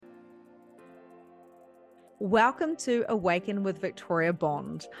Welcome to Awaken with Victoria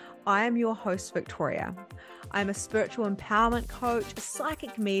Bond. I am your host, Victoria. I'm a spiritual empowerment coach, a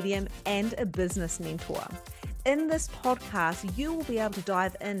psychic medium, and a business mentor. In this podcast, you will be able to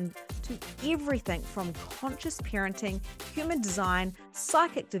dive into everything from conscious parenting, human design,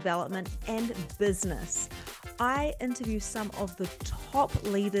 psychic development, and business. I interview some of the top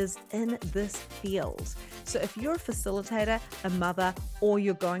leaders in this field. So if you're a facilitator, a mother, or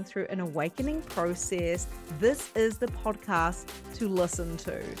you're going through an awakening process, this is the podcast to listen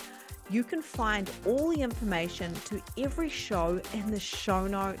to. You can find all the information to every show in the show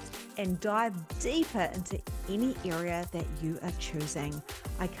notes and dive deeper into any area that you are choosing.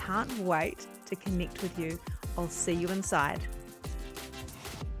 I can't wait to connect with you. I'll see you inside.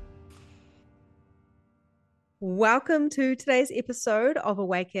 Welcome to today's episode of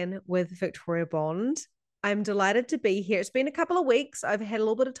Awaken with Victoria Bond. I'm delighted to be here. It's been a couple of weeks. I've had a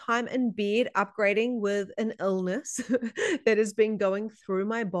little bit of time in bed upgrading with an illness that has been going through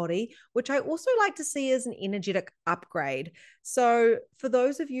my body, which I also like to see as an energetic upgrade. So for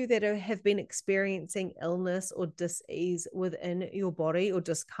those of you that have been experiencing illness or dis-ease within your body or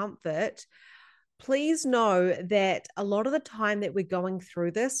discomfort, please know that a lot of the time that we're going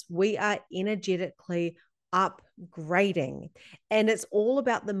through this, we are energetically upgrading. And it's all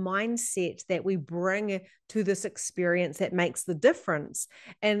about the mindset that we bring to this experience that makes the difference.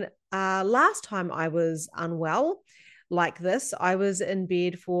 And last time I was unwell like this, I was in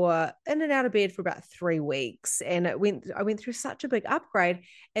and out of bed for about 3 weeks. And I went through such a big upgrade.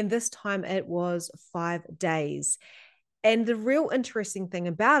 And this time it was 5 days. And the real interesting thing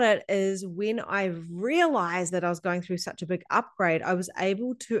about it is when I realized that I was going through such a big upgrade, I was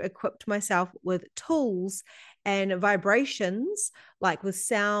able to equip myself with tools and vibrations, like with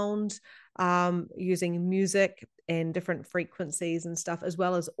sound, using music and different frequencies and stuff, as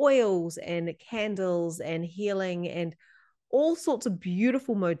well as oils and candles and healing and all sorts of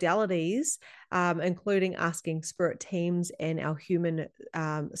beautiful modalities, including asking spirit teams and our human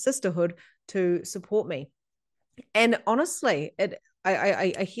sisterhood to support me. And honestly,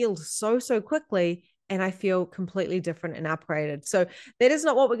 I healed so quickly, and I feel completely different and upgraded. So that is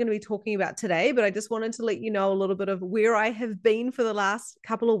not what we're going to be talking about today, but I just wanted to let you know a little bit of where I have been for the last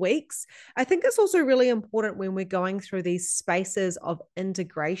couple of weeks. I think it's also really important when we're going through these spaces of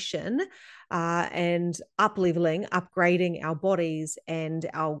integration and up-leveling, upgrading our bodies and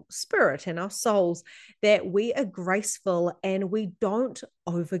our spirit and our souls, that we are graceful and we don't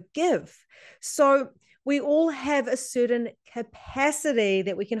overgive. So we all have a certain capacity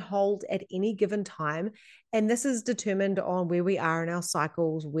that we can hold at any given time. And this is determined on where we are in our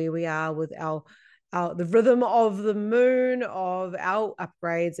cycles, where we are with the rhythm of the moon, of our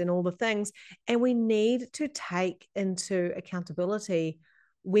upgrades and all the things. And we need to take into accountability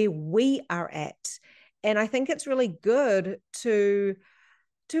where we are at. And I think it's really good to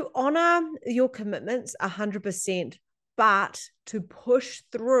honor your commitments 100%, but to push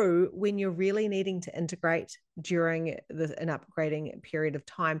through when you're really needing to integrate during an upgrading period of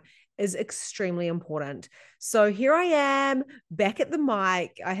time is extremely important. So here I am back at the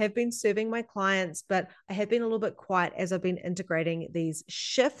mic. I have been serving my clients, but I have been a little bit quiet as I've been integrating these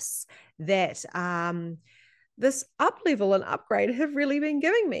shifts that this up level and upgrade have really been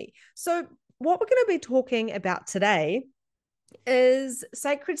giving me. So what we're going to be talking about today is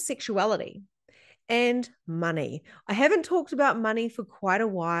sacred sexuality and money. I haven't talked about money for quite a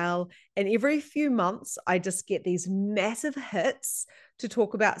while, and every few months I just get these massive hits to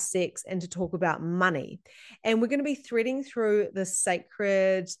talk about sex and to talk about money. And we're going to be threading through the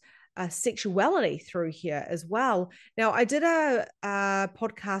sacred sexuality through here as well. Now, I did a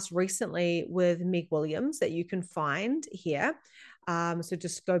podcast recently with Meg Williams that you can find here. So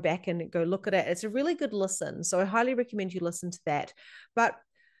just go back and go look at it. It's a really good listen. So I highly recommend you listen to that. But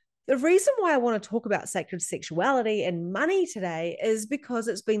the reason why I want to talk about sacred sexuality and money today is because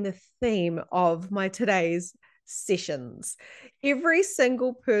it's been the theme of my today's sessions. Every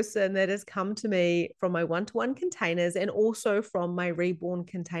single person that has come to me from my one-to-one containers and also from my reborn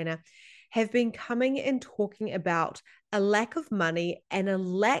container have been coming and talking about a lack of money and a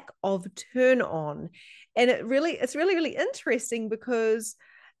lack of turn on. And it's really interesting because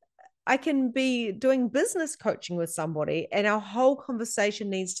I can be doing business coaching with somebody and our whole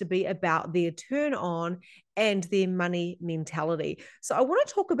conversation needs to be about their turn on and their money mentality. So I want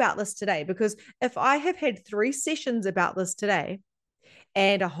to talk about this today because if I have had 3 sessions about this today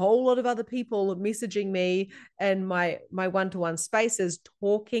and a whole lot of other people messaging me in my one-to-one spaces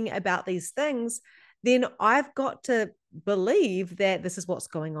talking about these things, then I've got to believe that this is what's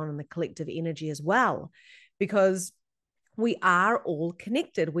going on in the collective energy as well. Because we are all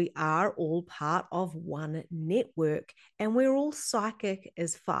connected. We are all part of one network, and we're all psychic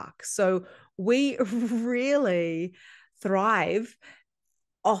as fuck. So we really thrive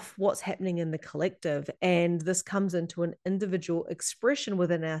off what's happening in the collective. And this comes into an individual expression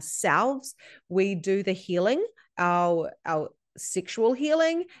within ourselves. We do the healing, our sexual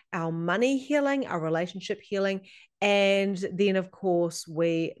healing, our money healing, our relationship healing. And then, of course,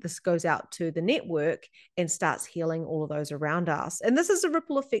 this goes out to the network and starts healing all of those around us. And this is a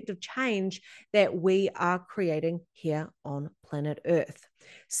ripple effect of change that we are creating here on planet Earth.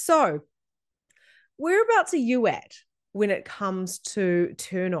 So, whereabouts are you at when it comes to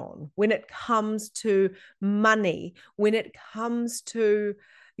turn on, when it comes to money, when it comes to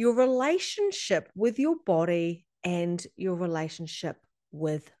your relationship with your body and your relationship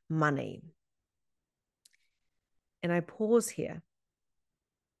with money? And I pause here.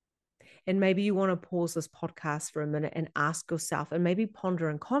 And maybe you want to pause this podcast for a minute and ask yourself and maybe ponder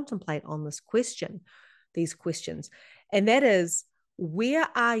and contemplate on these questions. And that is, where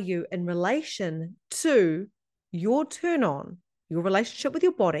are you in relation to your turn on, your relationship with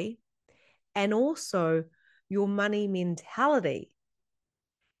your body, and also your money mentality,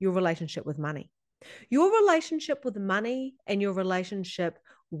 your relationship with money? Your relationship with money and your relationship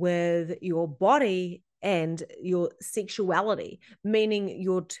with your body and your sexuality, meaning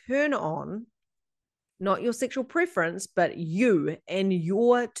your turn on, not your sexual preference, but you and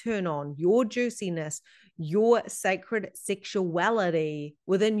your turn on, your juiciness, your sacred sexuality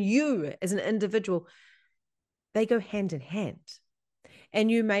within you as an individual, they go hand in hand.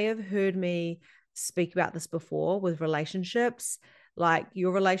 And you may have heard me speak about this before with relationships. Like,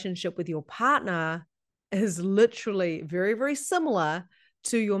 your relationship with your partner is literally very, very similar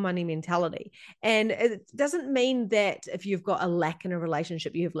to your money mentality. And it doesn't mean that if you've got a lack in a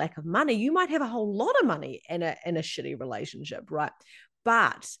relationship, you have lack of money. You might have a whole lot of money in a shitty relationship, right?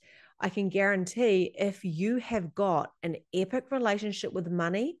 But I can guarantee, if you have got an epic relationship with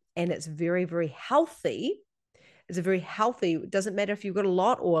money and it's very, very healthy, it doesn't matter if you've got a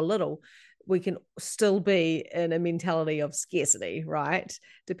lot or a little, we can still be in a mentality of scarcity, right?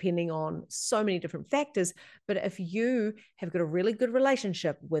 Depending on so many different factors. But if you have got a really good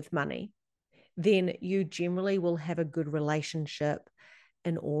relationship with money, then you generally will have a good relationship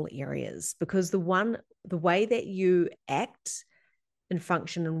in all areas, because the way that you act and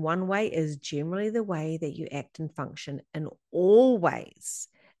function in one way is generally the way that you act and function in all ways,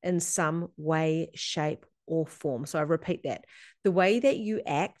 in some way, shape, or form. So I repeat that. The way that you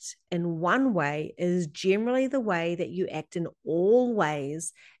act in one way is generally the way that you act in all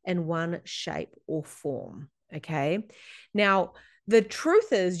ways, in one shape or form. Okay. Now, the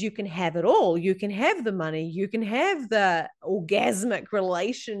truth is, you can have it all. You can have the money, you can have the orgasmic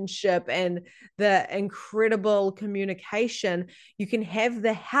relationship and the incredible communication, you can have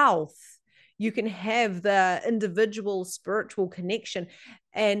the health, you can have the individual spiritual connection,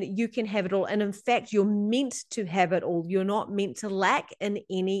 and you can have it all. And in fact, you're meant to have it all. You're not meant to lack in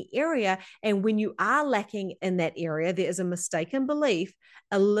any area. And when you are lacking in that area, there is a mistaken belief,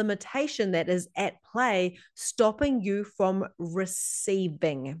 a limitation that is at play, stopping you from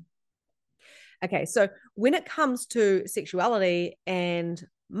receiving. Okay, so when it comes to sexuality and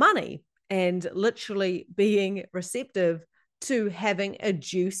money and literally being receptive to having a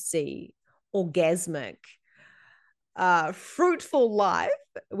juicy, orgasmic, fruitful life,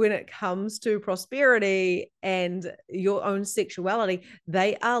 when it comes to prosperity and your own sexuality,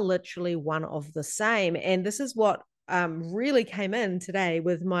 they are literally one of the same. And this is what really came in today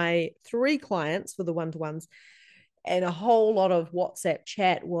with my 3 clients for the one-to-ones, and a whole lot of WhatsApp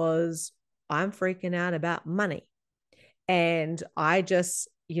chat was, I'm freaking out about money. And I just,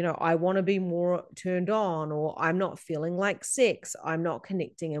 I want to be more turned on, or I'm not feeling like sex. I'm not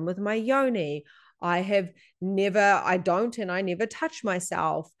connecting in with my yoni. I don't, and I never touch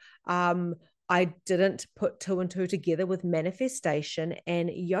myself. I didn't put 2 and 2 together with manifestation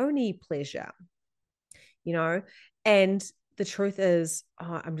and yoni pleasure, and the truth is,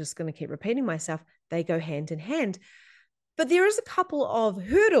 I'm just going to keep repeating myself, they go hand in hand. But there is a couple of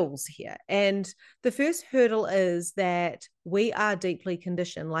hurdles here. And the first hurdle is that we are deeply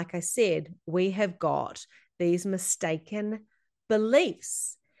conditioned. Like I said, we have got these mistaken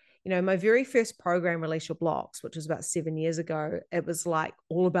beliefs. My very first program, Release Your Blocks, which was about 7 years ago, it was like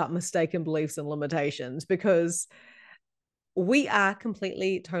all about mistaken beliefs and limitations, because we are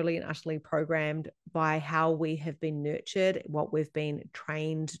completely, totally, and utterly programmed by how we have been nurtured, what we've been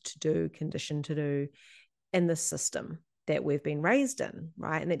trained to do, conditioned to do in the system that we've been raised in,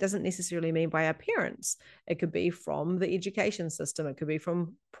 right? And that doesn't necessarily mean by our parents. It could be from the education system. It could be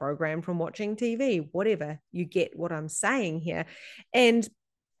from programmed from watching TV, whatever. You get what I'm saying here. And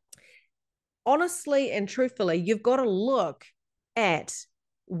honestly and truthfully, you've got to look at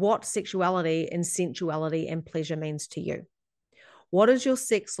what sexuality and sensuality and pleasure means to you. What does your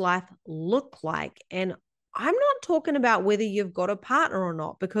sex life look like? And I'm not talking about whether you've got a partner or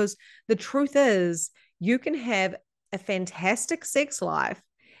not, because the truth is you can have a fantastic sex life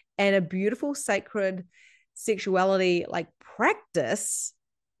and a beautiful sacred sexuality like practice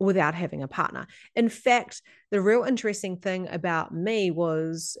without having a partner. In fact, the real interesting thing about me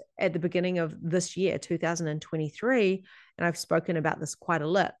was at the beginning of this year, 2023, and I've spoken about this quite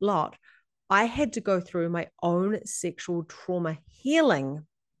a lot, I had to go through my own sexual trauma healing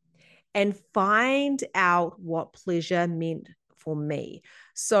and find out what pleasure meant for me.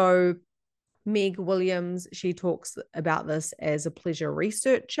 So Meg Williams, she talks about this as a pleasure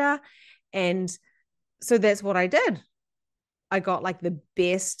researcher. And so that's what I did. I got like the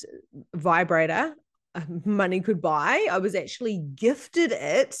best vibrator money could buy. I was actually gifted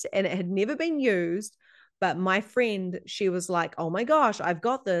it and it had never been used. But my friend, she was like, oh my gosh, I've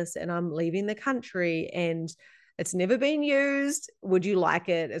got this and I'm leaving the country and it's never been used. Would you like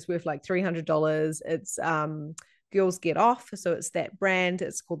it? It's worth like $300. It's Girls Get Off. So it's that brand.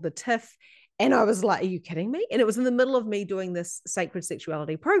 It's called the Tiff. And I was like, are you kidding me? And it was in the middle of me doing this sacred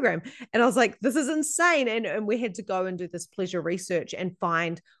sexuality program. And I was like, this is insane. And we had to go and do this pleasure research and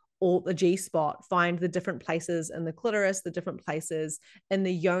find all the G spot, find the different places in the clitoris, the different places in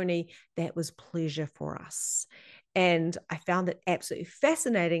the yoni that was pleasure for us. And I found it absolutely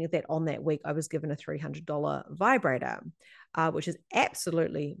fascinating that on that week, I was given a $300 vibrator, which is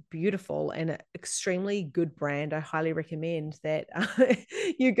absolutely beautiful and an extremely good brand. I highly recommend that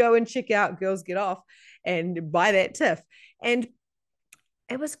you go and check out Girls Get Off and buy that Tiff. And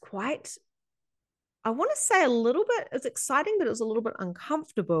it was quite, I want to say a little bit, it's exciting, but it was a little bit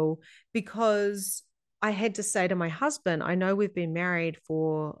uncomfortable because I had to say to my husband, I know we've been married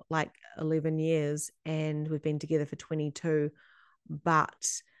for like 11 years and we've been together for 22,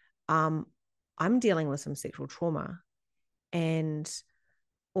 but I'm dealing with some sexual trauma. And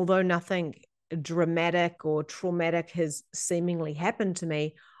although nothing dramatic or traumatic has seemingly happened to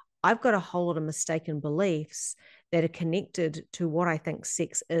me, I've got a whole lot of mistaken beliefs that are connected to what I think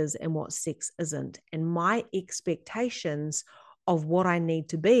sex is and what sex isn't, and my expectations of what I need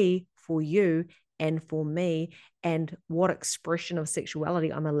to be for you and for me, and what expression of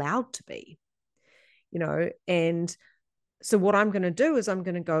sexuality I'm allowed to be, and so what I'm going to do is I'm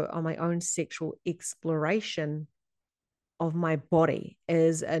going to go on my own sexual exploration of my body.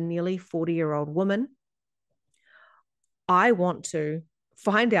 As a nearly 40-year-old woman, I want to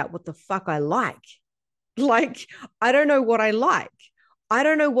find out what the fuck I like. Like, I don't know what I like. I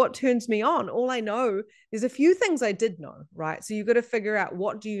don't know what turns me on. All I know, there's a few things I did know, right? So you've got to figure out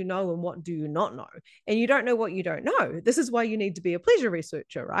what do you know and what do you not know. And you don't know what you don't know. This is why you need to be a pleasure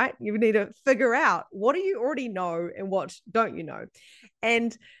researcher, right? You need to figure out what do you already know and what don't you know.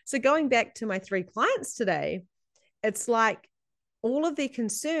 And so going back to my 3 clients today, it's like all of their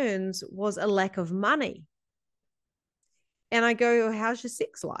concerns was a lack of money. And I go, how's your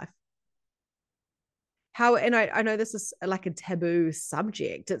sex life? And I know this is like a taboo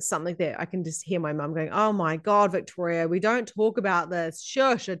subject. It's something that I can just hear my mum going, oh my God, Victoria, we don't talk about this.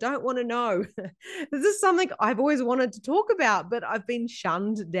 Shush, I don't want to know. This is something I've always wanted to talk about, but I've been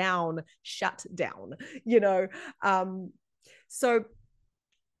shut down, So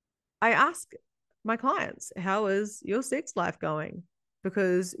I ask my clients, how is your sex life going?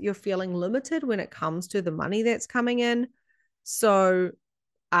 Because you're feeling limited when it comes to the money that's coming in. So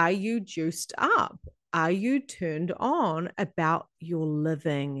are you juiced up? Are you turned on about your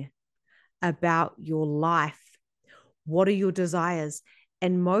living, about your life? What are your desires?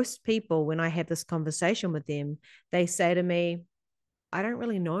 And most people, when I have this conversation with them, they say to me, I don't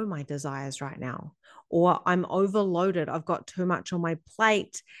really know my desires right now, or I'm overloaded. I've got too much on my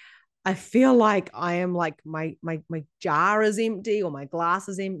plate. I feel like I am like my jar is empty or my glass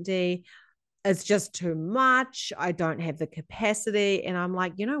is empty. It's just too much. I don't have the capacity. And I'm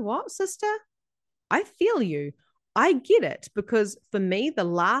like, you know what, sister? I feel you. I get it, because for me, the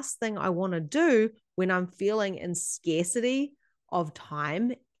last thing I want to do when I'm feeling in scarcity of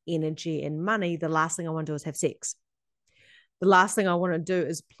time, energy, and money, the last thing I want to do is have sex. The last thing I want to do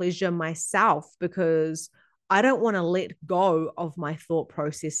is pleasure myself, because I don't want to let go of my thought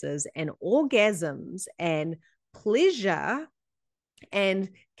processes and orgasms and pleasure and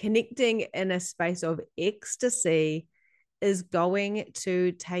connecting in a space of ecstasy is going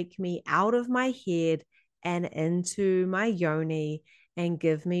to take me out of my head and into my yoni and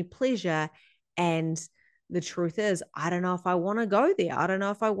give me pleasure. And the truth is, I don't know if I want to go there. I don't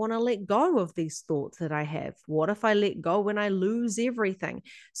know if I want to let go of these thoughts that I have. What if I let go when I lose everything?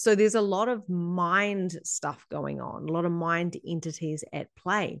 So there's a lot of mind stuff going on, a lot of mind entities at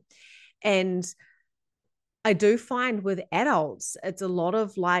play. And I do find with adults, it's a lot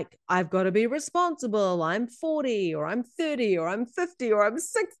of like, I've got to be responsible. I'm 40 or I'm 30 or I'm 50 or I'm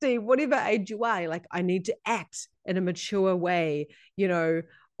 60, whatever age you are. Like, I need to act in a mature way,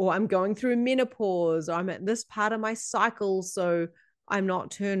 or I'm going through menopause, or I'm at this part of my cycle. So I'm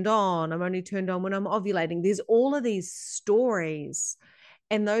not turned on. I'm only turned on when I'm ovulating. There's all of these stories.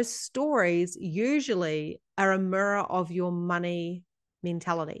 And those stories usually are a mirror of your money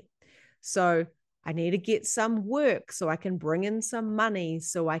mentality. So I need to get some work so I can bring in some money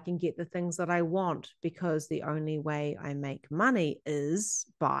so I can get the things that I want, because the only way I make money is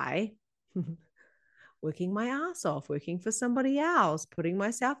by working my ass off, working for somebody else, putting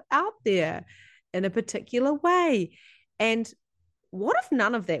myself out there in a particular way. And what if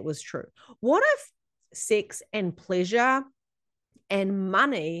none of that was true? What if sex and pleasure and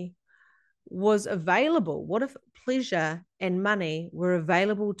money was available? What if pleasure and money were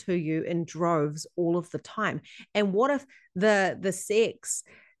available to you in droves all of the time? And what if the sex,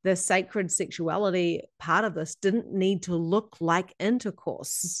 the sacred sexuality part of this didn't need to look like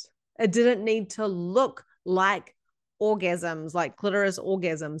intercourse? It didn't need to look like orgasms, like clitoris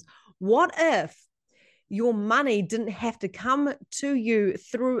orgasms. What if your money didn't have to come to you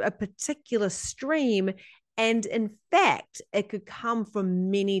through a particular stream? And in fact, it could come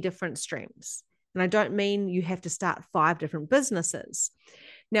from many different streams. And I don't mean you have to start 5 different businesses.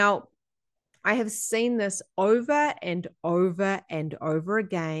 Now, I have seen this over and over and over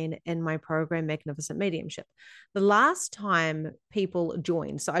again in my program, Magnificent Mediumship. The last time people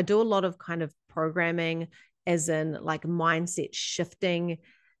joined, so I do a lot of kind of programming, as in like mindset shifting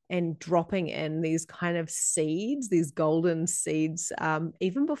and dropping in these kind of seeds, these golden seeds,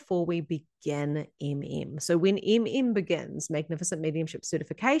 even before we begin So when begins, Magnificent Mediumship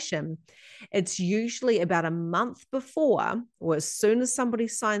Certification, it's usually about a month before, or as soon as somebody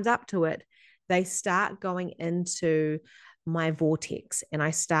signs up to it, they start going into my vortex, and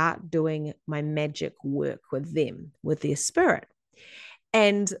I start doing my magic work with them, with their spirit.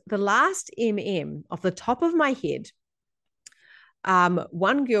 And the last off the top of my head,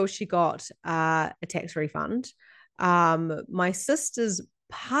 one girl, she got a tax refund. My sister's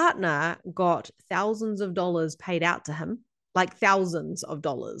partner got thousands of dollars paid out to him, like thousands of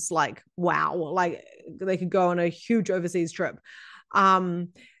dollars. Like, wow, like they could go on a huge overseas trip.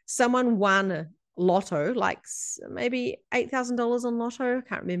 Someone won lotto, like maybe $8,000 on lotto. I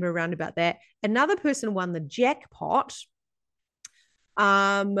can't remember, around about that. Another person won the jackpot.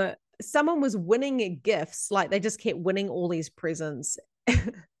 Someone was winning gifts, like they just kept winning all these presents.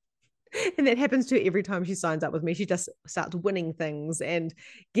 And that happens to her every time she signs up with me. She just starts winning things and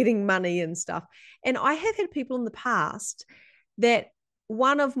getting money and stuff. And I have had people in the past that,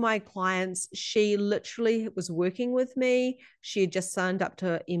 one of my clients, she literally was working with me. She had just signed up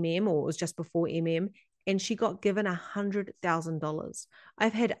to or it was just before and she got given $100,000.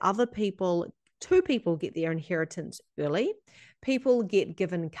 I've had other people, 2 people, get their inheritance early. People get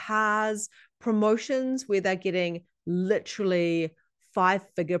given cars, promotions where they're getting literally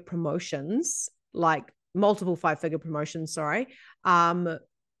 5-figure promotions, like multiple 5-figure promotions,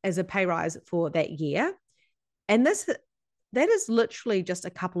 as a pay rise for that year. And that is literally just a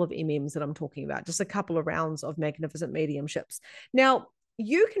couple of MMs that I'm talking about, just a couple of rounds of Magnificent Mediumships. Now,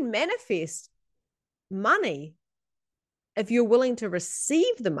 you can manifest money if you're willing to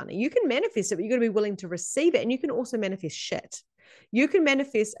receive the money. You can manifest it, but you're going to be willing to receive it. And you can also manifest shit. You can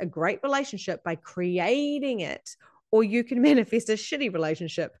manifest a great relationship by creating it, or you can manifest a shitty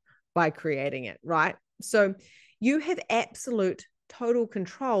relationship by creating it, right? So you have absolute total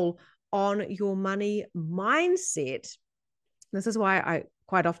control on your money mindset. This is why I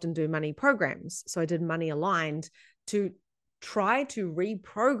quite often do money programs. So I did Money Aligned to try to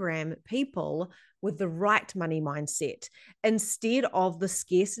reprogram people with the right money mindset instead of the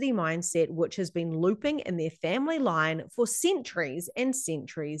scarcity mindset, which has been looping in their family line for centuries and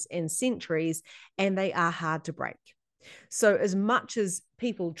centuries and centuries, and they are hard to break. So as much as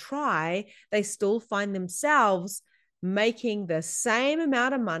people try, they still find themselves making the same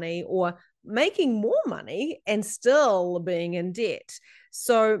amount of money or making more money and still being in debt.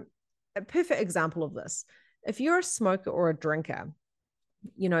 So a perfect example of this, if you're a smoker or a drinker,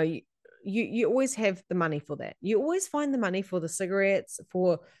 you always have the money for that. You always find the money for the cigarettes,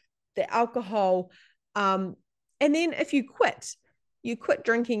 for the alcohol. And then if you quit, you quit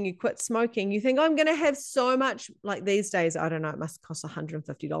drinking, you quit smoking, you think, oh, I'm going to have so much. Like these days, I don't know, it must cost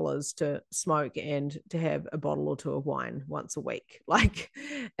 $150 to smoke and to have a bottle or two of wine once a week. Like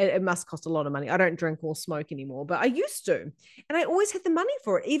it must cost a lot of money. I don't drink or smoke anymore, but I used to. And I always had the money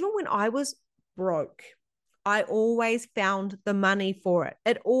for it. Even when I was broke, I always found the money for it.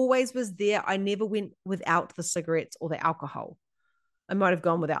 It always was there. I never went without the cigarettes or the alcohol. I might have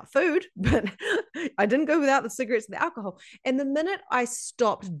gone without food, but I didn't go without the cigarettes and the alcohol. And the minute I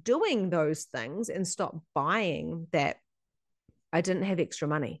stopped doing those things and stopped buying that, I didn't have extra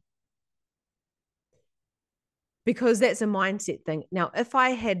money because that's a mindset thing. Now, if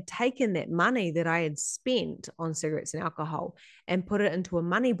I had taken that money that I had spent on cigarettes and alcohol and put it into a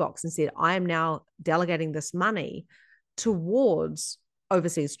money box and said, I am now delegating this money towards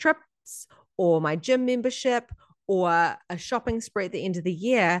overseas trips or my gym membership or a shopping spree at the end of the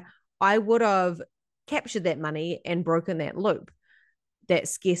year, I would have captured that money and broken that loop, that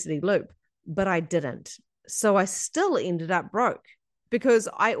scarcity loop, but I didn't. So I still ended up broke because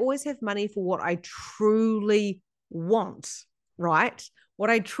I always have money for what I truly want, right? What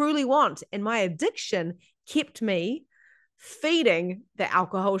I truly want. And my addiction kept me feeding the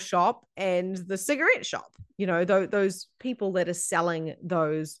alcohol shop and the cigarette shop, you know, those people that are selling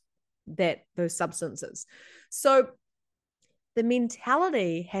those substances. So the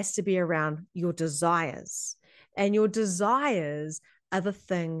mentality has to be around your desires, and your desires are the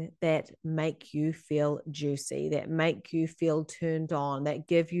thing that make you feel juicy, that make you feel turned on, that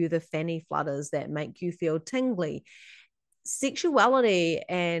give you the fanny flutters, that make you feel tingly. Sexuality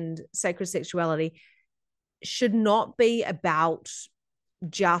and sacred sexuality should not be about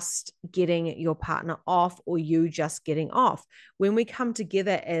just getting your partner off or you just getting off. When we come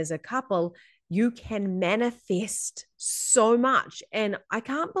together as a couple, you can manifest so much. And I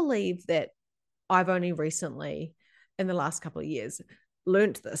can't believe that I've only recently, in the last couple of years,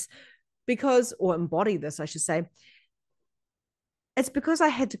 learned this or embodied this, I should say. It's because I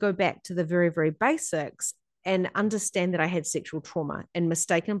had to go back to the very, very basics and understand that I had sexual trauma and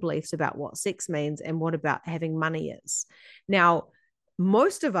mistaken beliefs about what sex means and what about having money is. Now,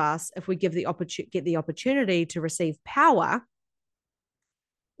 most of us, if we get the opportunity to receive power,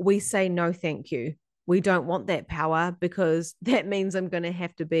 we say no, thank you. We don't want that power because that means I'm going to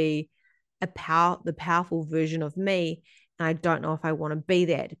have to be the powerful version of me. And I don't know if I want to be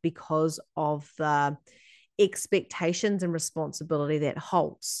that because of the expectations and responsibility that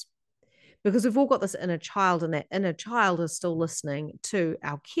holds. Because we've all got this inner child, and that inner child is still listening to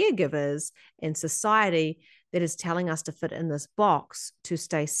our caregivers and society that is telling us to fit in this box to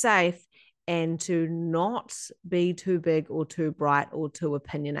stay safe and to not be too big or too bright or too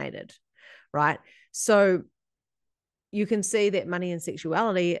opinionated, right? So you can see that money and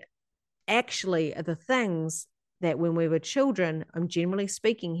sexuality actually are the things that when we were children, I'm generally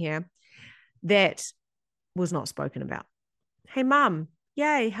speaking here, that was not spoken about. Hey, mum,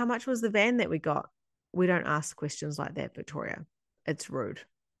 yay, how much was the van that we got? We don't ask questions like that, Victoria. It's rude.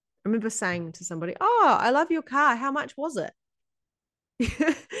 I remember saying to somebody, oh, I love your car. How much was it?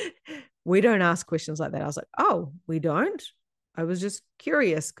 We don't ask questions like that. I was like, oh, we don't? I was just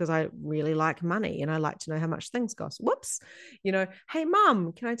curious because I really like money and I like to know how much things cost. Whoops. Hey,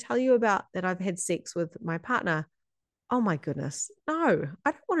 mum, can I tell you about that I've had sex with my partner? Oh, my goodness. No,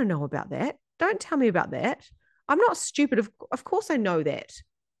 I don't want to know about that. Don't tell me about that. I'm not stupid. Of course I know that.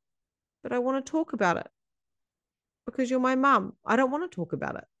 But I want to talk about it because you're my mum. I don't want to talk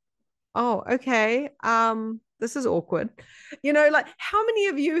about it. Oh, okay. This is awkward. Like how many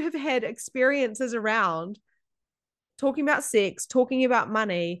of you have had experiences around talking about sex, talking about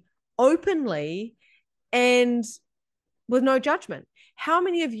money openly and with no judgment? How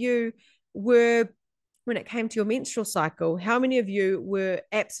many of you were, when it came to your menstrual cycle, how many of you were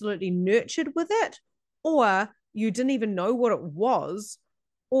absolutely nurtured with it, or you didn't even know what it was,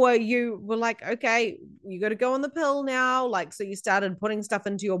 or you were like, okay, you got to go on the pill now, like, so you started putting stuff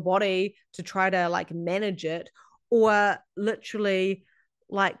into your body to try to like manage it, or literally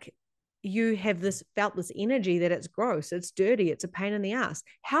like you have felt this energy that it's gross, it's dirty, it's a pain in the ass.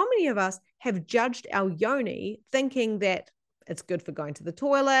 How many of us have judged our yoni thinking that it's good for going to the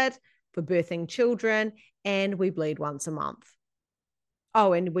toilet, for birthing children, and we bleed once a month?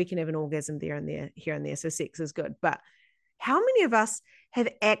 Oh, and we can have an orgasm here and there. So sex is good. But how many of us have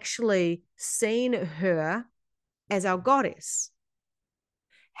actually seen her as our goddess?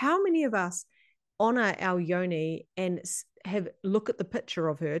 How many of us honor our yoni and look at the picture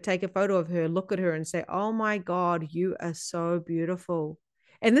of her, take a photo of her, look at her and say, oh my God, you are so beautiful?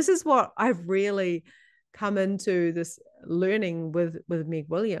 And this is what I've really come into this learning with Meg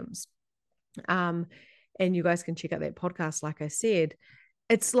Williams. and you guys can check out that podcast, like I said,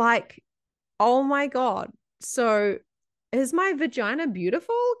 it's like, oh my God. So is my vagina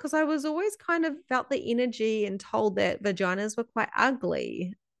beautiful? Because I was always kind of felt the energy and told that vaginas were quite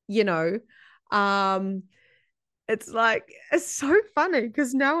ugly, you know. Um, it's like, it's so funny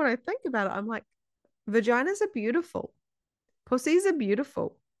because now when I think about it, I'm like, vaginas are beautiful. Pussies are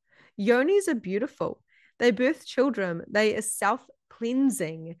beautiful. Yonis are beautiful. They birth children. They are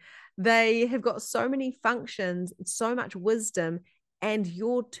self-cleansing. They have got so many functions, so much wisdom, and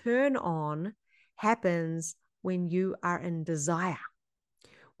your turn on happens when you are in desire.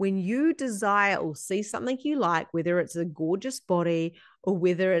 When you desire or see something you like, whether it's a gorgeous body or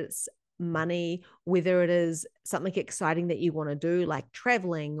whether it's money, whether it is something exciting that you want to do, like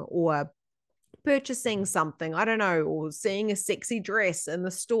traveling or purchasing something, I don't know, or seeing a sexy dress in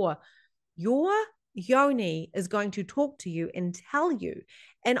the store, your yoni is going to talk to you and tell you.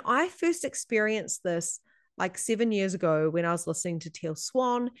 And I first experienced this like 7 years ago when I was listening to Teal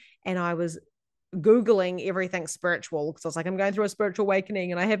Swan and I was Googling everything spiritual because I was like, I'm going through a spiritual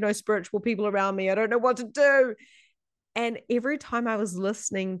awakening and I have no spiritual people around me. I don't know what to do. And every time I was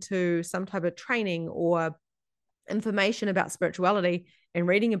listening to some type of training or information about spirituality and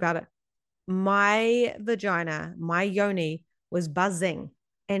reading about it, my vagina, my yoni was buzzing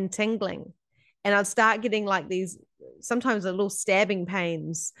and tingling. And I'd start getting like these sometimes a little stabbing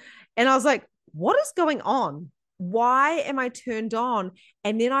pains. And I was like, what is going on? Why am I turned on?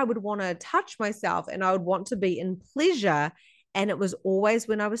 And then I would want to touch myself and I would want to be in pleasure. And it was always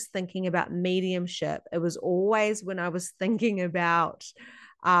when I was thinking about mediumship. It was always when I was thinking about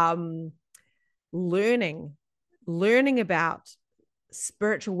um, learning, learning about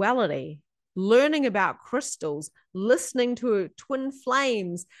spirituality, learning about crystals, listening to twin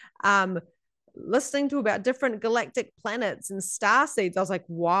flames, listening to about different galactic planets and star seeds. I was like,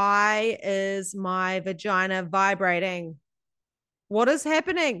 why is my vagina vibrating? What is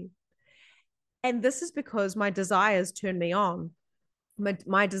happening? And this is because my desires turn me on.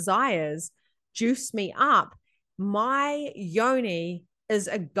 My desires juice me up. My yoni is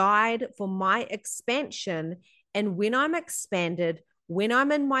a guide for my expansion. And when I'm expanded, when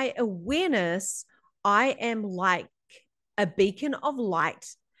I'm in my awareness, I am like a beacon of light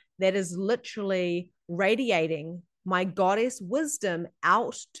that is literally radiating my goddess wisdom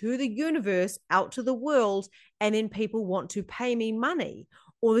out to the universe, out to the world. And then people want to pay me money,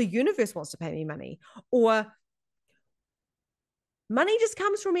 or the universe wants to pay me money, or money just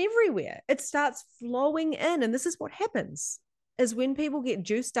comes from everywhere. It starts flowing in. And this is what happens is when people get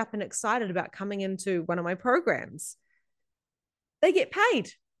juiced up and excited about coming into one of my programs, they get paid.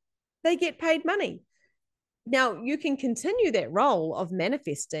 They get paid money. Now, you can continue that role of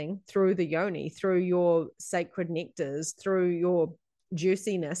manifesting through the yoni, through your sacred nectars, through your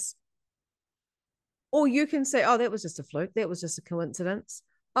juiciness. Or you can say, oh, that was just a fluke. That was just a coincidence.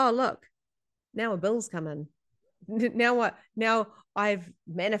 Oh, look, now a bill's come in. Now I've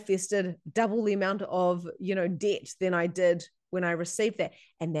manifested double the amount of debt than I did when I received that.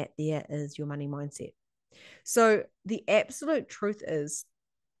 And that there is your money mindset. So the absolute truth is,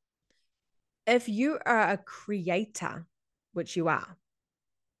 if you are a creator, which you are,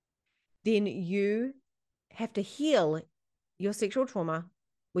 then you have to heal your sexual trauma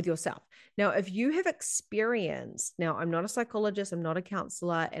with yourself. Now, if you have experienced, now I'm not a psychologist, I'm not a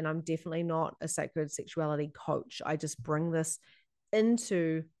counselor, and I'm definitely not a sacred sexuality coach. I just bring this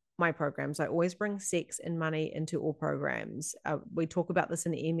into my programs. I always bring sex and money into all programs. We talk about this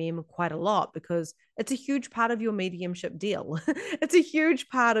in MM quite a lot because it's a huge part of your mediumship deal. It's a huge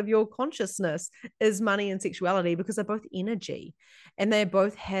part of your consciousness is money and sexuality because they're both energy and they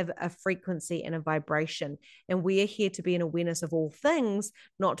both have a frequency and a vibration. And we are here to be in awareness of all things,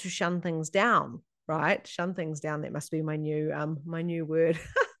 not to shun things down, right? Shun things down. That must be my new word.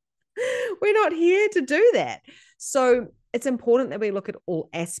 We're not here to do that. So it's important that we look at all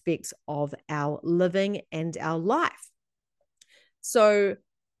aspects of our living and our life. So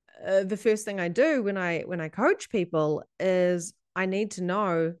the first thing I do when I coach people is I need to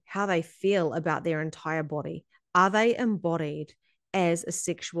know how they feel about their entire body. Are they embodied as a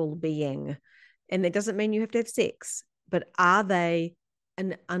sexual being? And that doesn't mean you have to have sex, but are they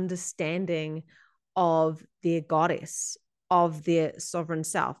an understanding of their goddess, of their sovereign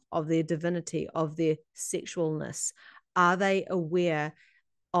self, of their divinity, of their sexualness? Are they aware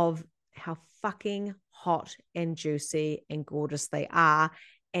of how fucking hot and juicy and gorgeous they are?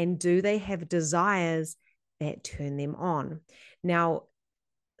 And do they have desires that turn them on? Now,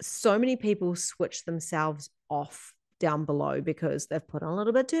 so many people switch themselves off down below because they've put on a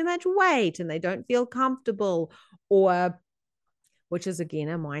little bit too much weight and they don't feel comfortable, or which is again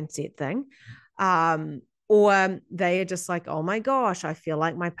a mindset thing. Or they are just like, oh my gosh, I feel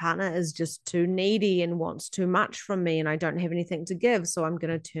like my partner is just too needy and wants too much from me and I don't have anything to give, so I'm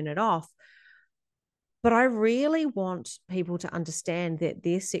going to turn it off. But I really want people to understand that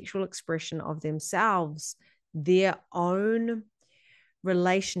their sexual expression of themselves, their own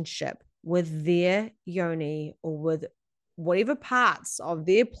relationship with their yoni or with whatever parts of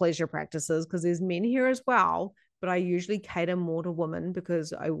their pleasure practices, because there's men here as well, but I usually cater more to women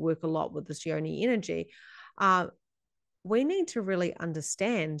because I work a lot with this yoni energy. We need to really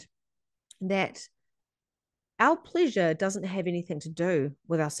understand that our pleasure doesn't have anything to do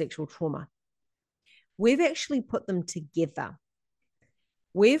with our sexual trauma. We've actually put them together.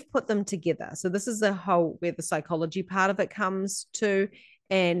 We've put them together. So this is the whole where the psychology part of it comes to.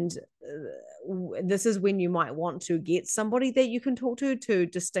 And this is when you might want to get somebody that you can talk to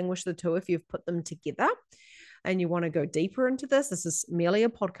distinguish the two if you've put them together and you want to go deeper into this. This is merely a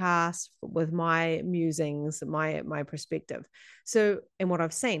podcast with my musings, my perspective. So, and what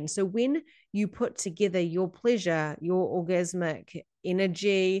I've seen. So when you put together your pleasure, your orgasmic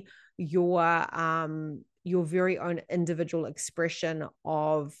energy, your very own individual expression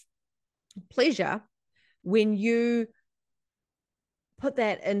of pleasure, when you put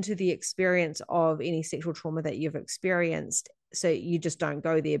that into the experience of any sexual trauma that you've experienced, so you just don't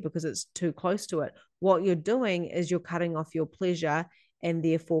go there because it's too close to it, what you're doing is you're cutting off your pleasure and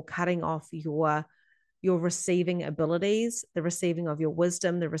therefore cutting off your receiving abilities, the receiving of your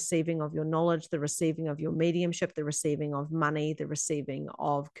wisdom, the receiving of your knowledge, the receiving of your mediumship, the receiving of money, the receiving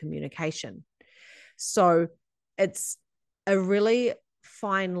of communication. So it's a really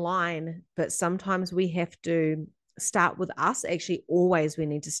fine line, but sometimes we have to start with us. Actually, always we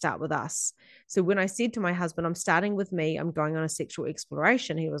need to start with us. So when I said to my husband, I'm starting with me, I'm going on a sexual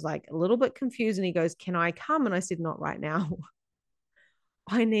exploration, he was like a little bit confused and he goes, can I come? And I said, not right now.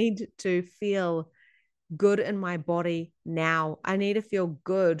 I need to feel good in my body now. I need to feel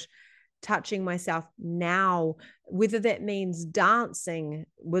good touching myself now, whether that means dancing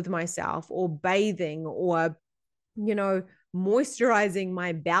with myself or bathing or, moisturizing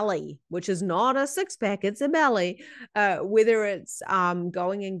my belly, which is not a six-pack, it's a belly, whether it's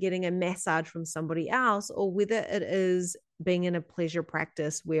going and getting a massage from somebody else, or whether it is being in a pleasure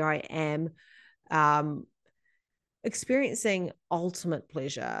practice where I am experiencing ultimate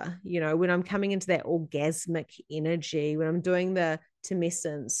pleasure, when I'm coming into that orgasmic energy, when I'm doing the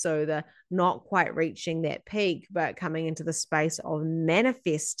tumescence, so the not quite reaching that peak, but coming into the space of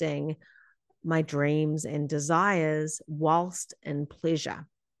manifesting my dreams and desires whilst in pleasure.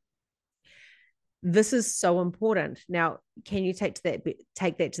 This is so important. Now, can you take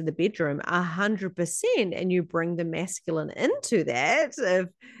that to the bedroom? 100%, and you bring the masculine into that.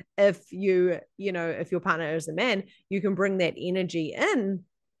 If your partner is a man, you can bring that energy in,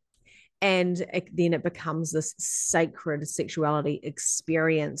 and then it becomes this sacred sexuality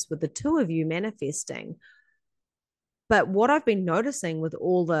experience with the two of you manifesting. But what I've been noticing with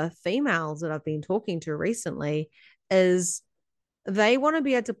all the females that I've been talking to recently is they want to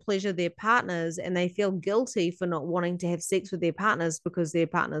be able to pleasure their partners and they feel guilty for not wanting to have sex with their partners because their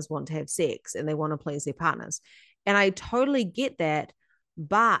partners want to have sex and they want to please their partners. And I totally get that.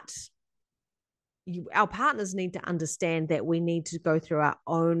 But our partners need to understand that we need to go through our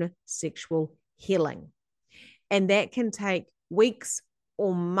own sexual healing. And that can take weeks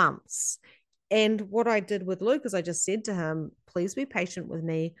or months. And what I did with Luke is I just said to him, please be patient with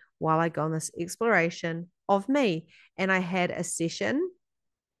me while I go on this exploration of me. And I had a session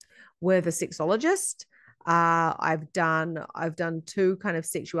with a sexologist. I've done 2 kind of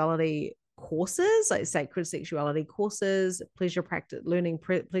sexuality courses, like sacred sexuality courses, learning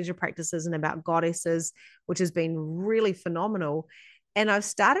pleasure practices and about goddesses, which has been really phenomenal. And I've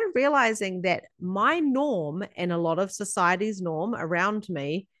started realizing that my norm and a lot of society's norm around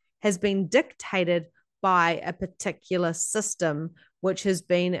me has been dictated by a particular system, which has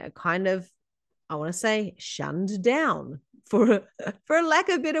been kind of, I want to say, shunned down for lack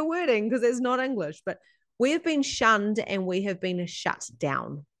of better wording, because it's not English, but we have been shunned and we have been shut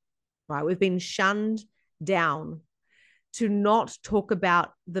down, right? We've been shunned down to not talk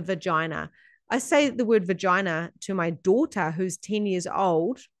about the vagina. I say the word vagina to my daughter who's 10 years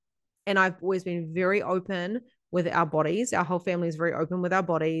old, and I've always been very open with our bodies. Our whole family is very open with our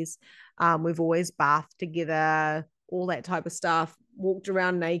bodies. We've always bathed together, all that type of stuff, walked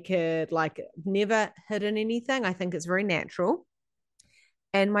around naked, like never hidden anything. I think it's very natural.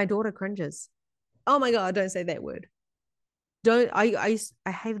 And my daughter cringes. Oh my God, don't say that word. I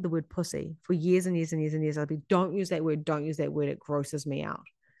hated the word pussy for years and years and years and years. I'd be, don't use that word. Don't use that word. It grosses me out.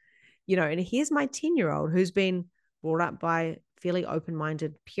 And here's my 10-year-old who's been brought up by fairly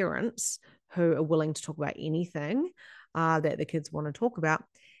open-minded parents who are willing to talk about anything that the kids want to talk about.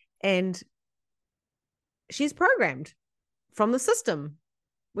 And she's programmed from the system.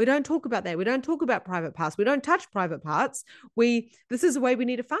 We don't talk about that. We don't talk about private parts. We don't touch private parts. This is the way we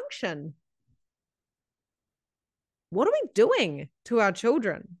need to function. What are we doing to our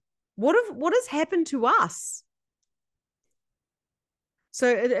children? What has happened to us? So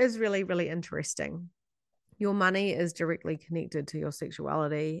it is really, really interesting. Your money is directly connected to your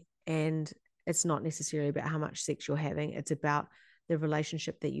sexuality, and it's not necessarily about how much sex you're having. It's about the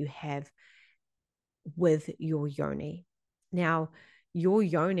relationship that you have with your yoni. Now, your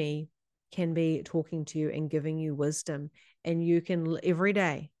yoni can be talking to you and giving you wisdom, and you can every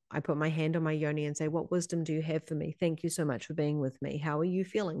day, I put my hand on my yoni and say, what wisdom do you have for me? Thank you so much for being with me. How are you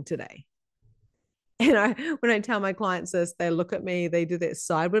feeling today? And when I tell my clients this, they look at me, they do that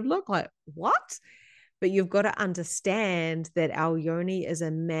sideward look like, what? But you've got to understand that our yoni is a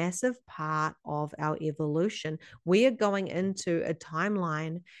massive part of our evolution. We are going into a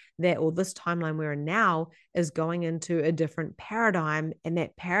timeline this timeline we're in now is going into a different paradigm. And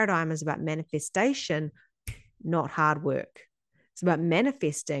that paradigm is about manifestation, not hard work. It's about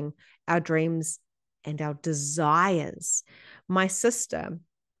manifesting our dreams and our desires. My sister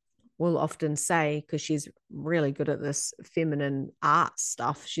will often say, because she's really good at this feminine art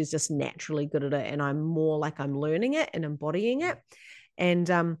stuff, she's just naturally good at it, and I'm more like I'm learning it and embodying it.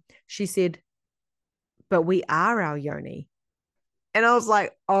 And she said, but we are our yoni. And I was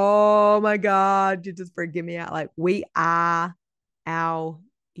like, oh my God, you just freaking me out. Like, we are our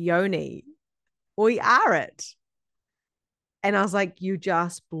yoni. We are it. And I was like, you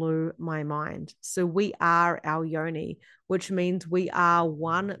just blew my mind. So we are our yoni, which means we are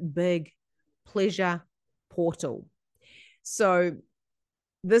one big pleasure portal. So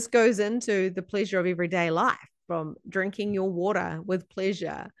this goes into the pleasure of everyday life, from drinking your water with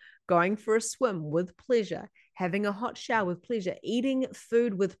pleasure, going for a swim with pleasure, having a hot shower with pleasure, eating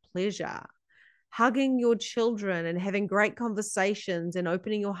food with pleasure, hugging your children and having great conversations and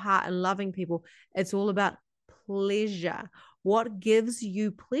opening your heart and loving people. It's all about pleasure. What gives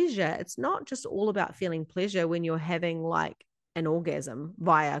you pleasure? It's not just all about feeling pleasure when you're having like an orgasm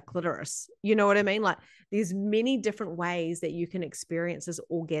via clitoris. You know what I mean? Like, there's many different ways that you can experience this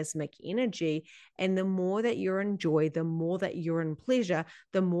orgasmic energy. And the more that you're in joy, the more that you're in pleasure,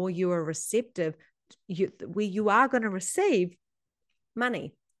 the more you are receptive, you are going to receive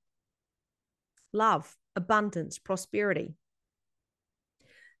money, love, abundance, prosperity.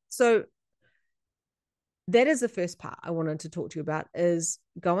 So that is the first part I wanted to talk to you about, is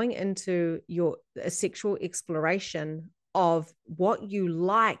going into your sexual exploration of what you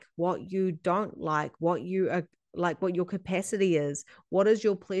like, what you don't like, what you are like, what your capacity is, what is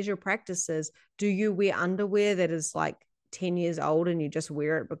your pleasure practices. Do you wear underwear that is like 10 years old and you just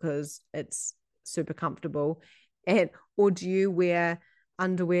wear it because it's super comfortable? Or do you wear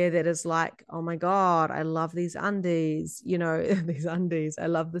underwear that is like, oh my God, I love these undies, these undies, I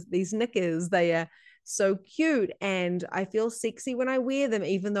love these knickers, they are so cute and I feel sexy when I wear them,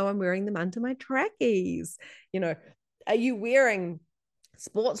 even though I'm wearing them under my trackies. Are you wearing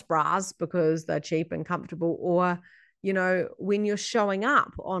sports bras because they're cheap and comfortable? Or when you're showing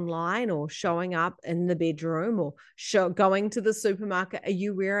up online or showing up in the bedroom or going to the supermarket, are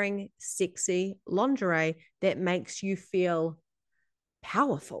you wearing sexy lingerie that makes you feel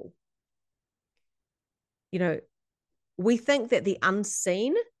powerful? We think that the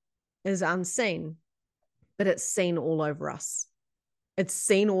unseen is unseen, but it's seen all over us. It's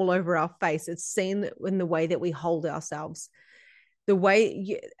seen all over our face. It's seen in the way that we hold ourselves. A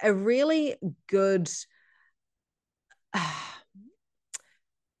really good, I'm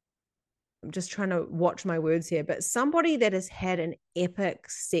just trying to watch my words here, but somebody that has had an epic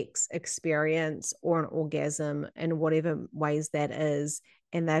sex experience or an orgasm in whatever ways that is,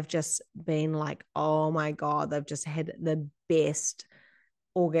 and they've just been like, oh my God, they've just had the best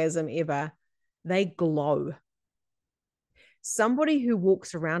orgasm ever. They glow. Somebody who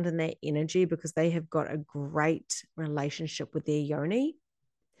walks around in that energy because they have got a great relationship with their yoni,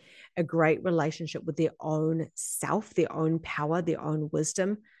 a great relationship with their own self, their own power, their own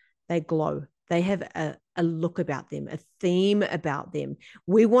wisdom, they glow. They have a look about them, a theme about them.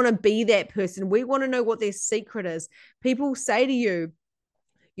 We want to be that person. We want to know what their secret is. People say to you,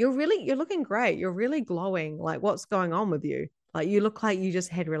 you're looking great. You're really glowing. Like, what's going on with you? Like, you look like you just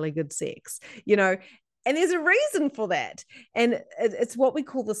had really good sex, and there's a reason for that. And it's what we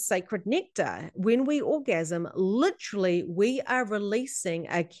call the sacred nectar. When we orgasm, literally, we are releasing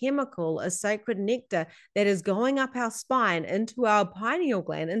a chemical, a sacred nectar that is going up our spine, into our pineal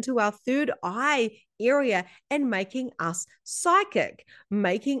gland, into our third eye area and making us psychic,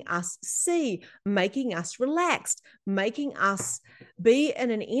 making us see, making us relaxed, making us be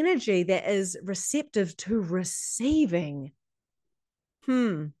in an energy that is receptive to receiving.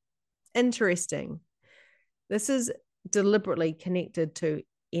 Interesting. This is deliberately connected to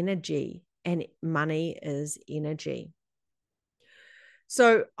energy, and money is energy.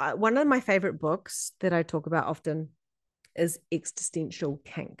 So one of my favorite books that I talk about often is Existential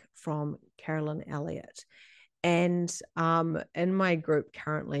Kink from Carolyn Elliott. And in my group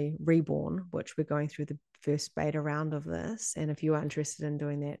currently, Reborn, which we're going through the first beta round of this, and if you are interested in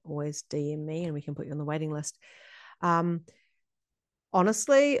doing that, always DM me and we can put you on the waiting list.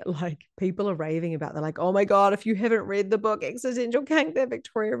 Honestly, like, people are raving about, they're like, oh my God, if you haven't read the book Existential Kink that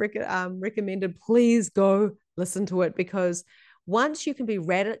Victoria recommended, please go listen to it, because once you can be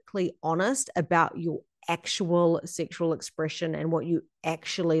radically honest about your actual sexual expression and what you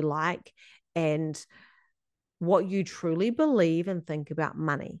actually like and what you truly believe and think about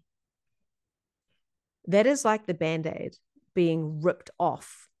money, that is like the Band-Aid being ripped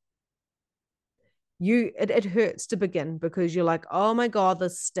off. It hurts to begin because you're like, oh my God,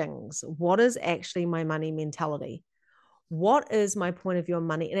 this stings. What is actually my money mentality? What is my point of view on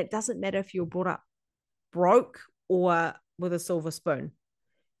money? And it doesn't matter if you're brought up broke or with a silver spoon.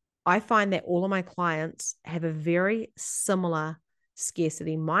 I find that all of my clients have a very similar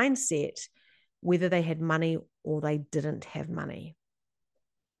scarcity mindset, whether they had money or they didn't have money.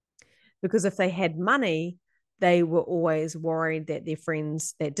 Because if they had money, they were always worried that their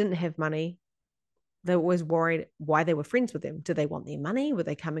friends that didn't have money, they were always worried why they were friends with them. Do they want their money? Were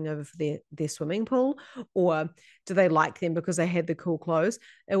they coming over for their swimming pool? Or do they like them because they had the cool clothes?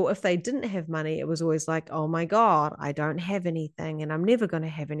 Or if they didn't have money, it was always like, oh my God, I don't have anything and I'm never going to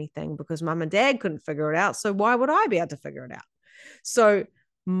have anything because mum and dad couldn't figure it out. So why would I be able to figure it out? So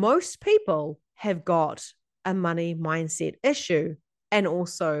most people have got a money mindset issue and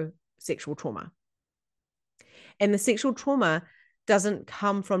also sexual trauma. And the sexual trauma doesn't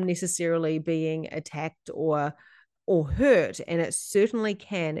come from necessarily being attacked or hurt, and it certainly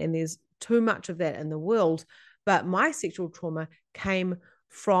can, and there's too much of that in the world. But my sexual trauma came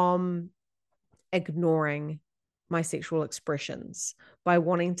from ignoring my sexual expressions, by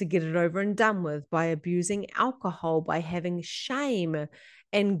wanting to get it over and done with, by abusing alcohol, by having shame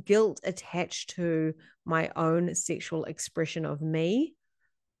and guilt attached to my own sexual expression of me.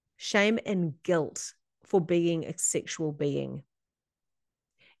 Shame and guilt for being a sexual being.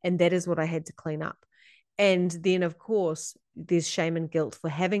 And that is what I had to clean up. And then, of course, there's shame and guilt for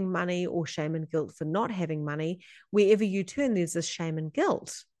having money or shame and guilt for not having money. Wherever you turn, there's this shame and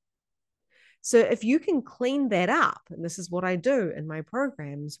guilt. So if you can clean that up, and this is what I do in my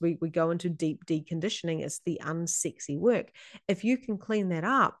programs, we go into deep deconditioning. It's the unsexy work. If you can clean that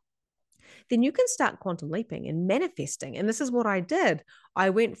up, then you can start quantum leaping and manifesting. And this is what I did.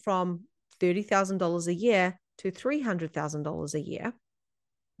 I went from $30,000 a year to $300,000 a year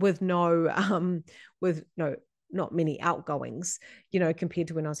with not many outgoings, compared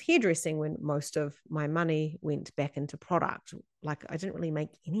to when I was hairdressing, when most of my money went back into product. Like, I didn't really make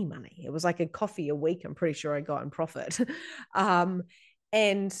any money. It was like a coffee a week, I'm pretty sure I got in profit.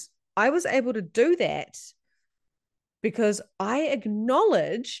 And I was able to do that because I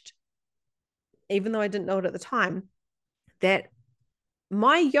acknowledged, even though I didn't know it at the time, that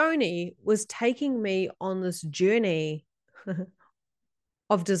my yoni was taking me on this journey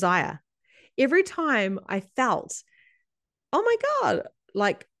of desire. Every time I felt, oh my God,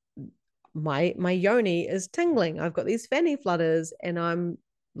 like my yoni is tingling, I've got these fanny flutters and I'm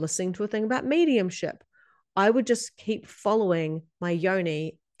listening to a thing about mediumship, I would just keep following my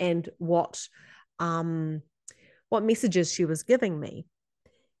yoni and what messages she was giving me,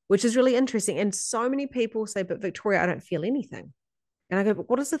 which is really interesting. And so many people say, but Victoria, I don't feel anything. And I go, but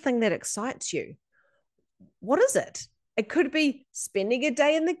what is the thing that excites you? What is it? It could be spending a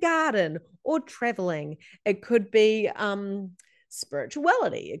day in the garden or traveling. It could be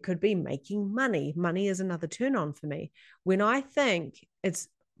spirituality. It could be making money. Money is another turn on for me. When I think it's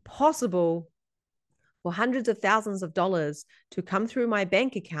possible for hundreds of thousands of dollars to come through my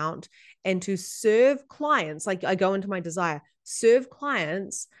bank account and to serve clients, like I go into my desire, serve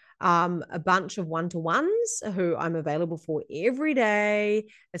clients, a bunch of one-to-ones who I'm available for every day.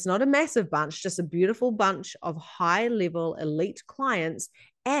 It's not a massive bunch, just a beautiful bunch of high-level elite clients,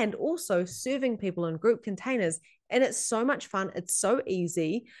 and also serving people in group containers. And it's so much fun. It's so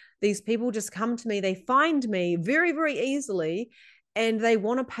easy. These people just come to me. They find me very, very easily. and they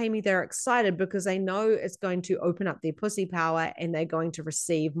want to pay me. They're excited because they know it's going to open up their pussy power, and they're going to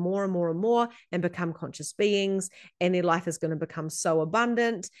receive more and more and more and become conscious beings, and their life is going to become so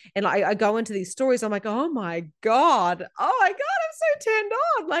abundant. And I go into these stories, I'm like, oh my God, I'm so turned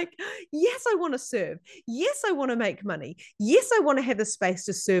on. Like, yes, I want to serve. Yes, I want to make money. Yes, I want to have the space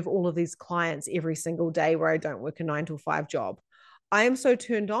to serve all of these clients every single day where I don't work a 9 to 5 job. I am so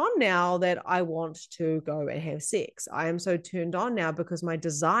turned on now that I want to go and have sex. I am so turned on now because my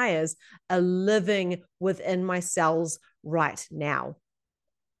desires are living within my cells right now.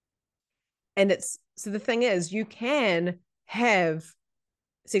 And it's so the thing is, you can have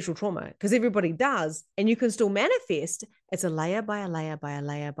sexual trauma because everybody does, and you can still manifest. It's a layer by a layer by a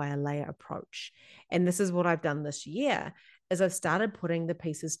layer by a layer approach. And this is what I've done this year is I've started putting the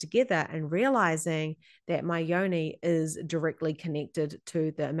pieces together and realizing that my yoni is directly connected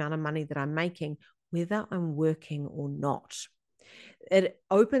to the amount of money that I'm making, whether I'm working or not. It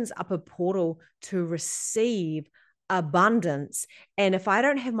opens up a portal to receive abundance. And if I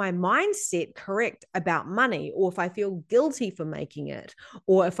don't have my mindset correct about money, or if I feel guilty for making it,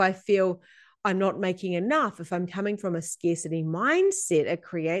 or if I feel I'm not making enough, if I'm coming from a scarcity mindset, it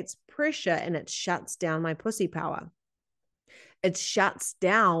creates pressure and it shuts down my pussy power. It shuts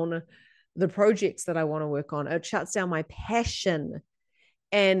down the projects that I want to work on. It shuts down my passion.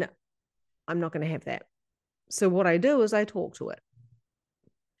 And I'm not going to have that. So what I do is I talk to it.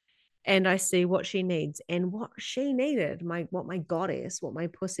 And I see what she needs, and what she needed, what my goddess, what my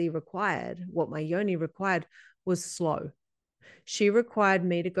pussy required, what my yoni required was slow. She required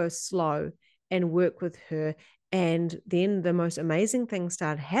me to go slow and work with her. And then the most amazing thing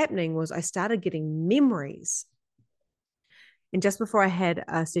started happening was I started getting memories. And just before I had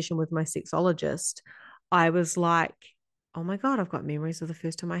a session with my sexologist, I was like, oh my God, I've got memories of the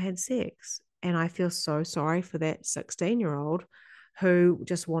first time I had sex. And I feel so sorry for that 16-year-old who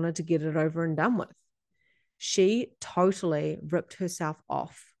just wanted to get it over and done with. She totally ripped herself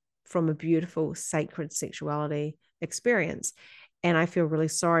off from a beautiful, sacred sexuality experience. And I feel really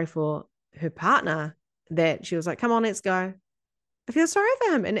sorry for her partner that she was like, come on, let's go. I feel sorry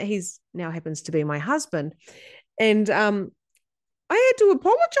for him. And he's now happens to be my husband. And I had to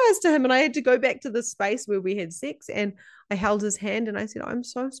apologize to him, and I had to go back to the space where we had sex, and I held his hand and I said, I'm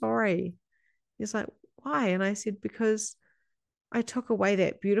so sorry. He's like, why? And I said, because I took away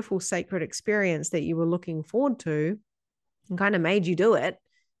that beautiful sacred experience that you were looking forward to and kind of made you do it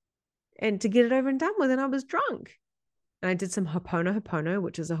and to get it over and done with. And I was drunk. And I did some Ho'oponopono,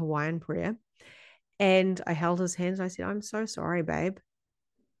 which is a Hawaiian prayer. And I held his hands and I said, I'm so sorry, babe.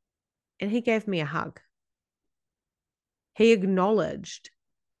 And he gave me a hug. He acknowledged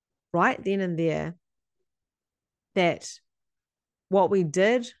right then and there that what we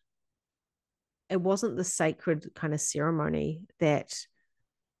did, it wasn't the sacred kind of ceremony that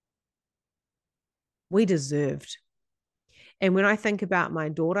we deserved. And when I think about my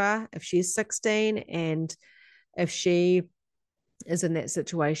daughter, if she's 16 and if she is in that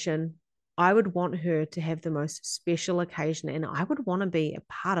situation, I would want her to have the most special occasion, and I would want to be a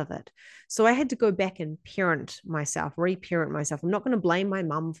part of it. So I had to go back and parent myself, reparent myself. I'm not going to blame my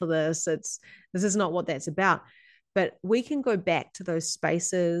mum for this. This is not what that's about. But we can go back to those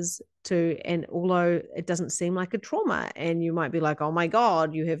spaces and although it doesn't seem like a trauma, and you might be like, oh my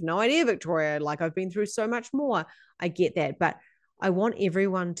God, you have no idea, Victoria, like I've been through so much more. I get that. But I want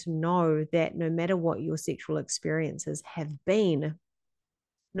everyone to know that no matter what your sexual experiences have been,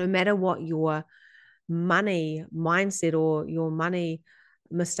 no matter what your money mindset or your money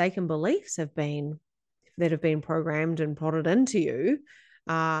mistaken beliefs have been that have been programmed and prodded into you,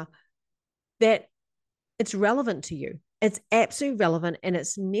 that it's relevant to you. It's absolutely relevant, and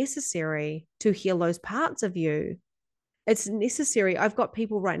it's necessary to heal those parts of you. It's necessary. I've got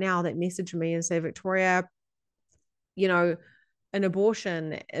people right now that message me and say, Victoria, an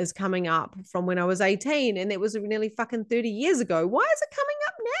abortion is coming up from when I was 18, and it was nearly fucking 30 years ago. Why is it coming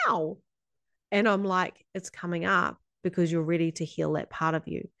up now? And I'm like, it's coming up because you're ready to heal that part of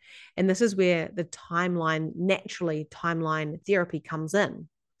you. And this is where the timeline therapy comes in,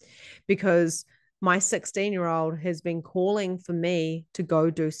 because my 16-year-old has been calling for me to go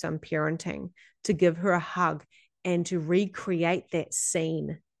do some parenting, to give her a hug and to recreate that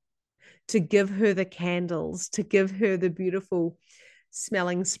scene, to give her the candles, to give her the beautiful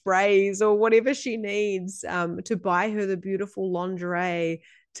smelling sprays or whatever she needs, to buy her the beautiful lingerie,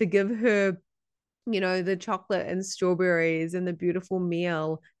 to give her the chocolate and strawberries and the beautiful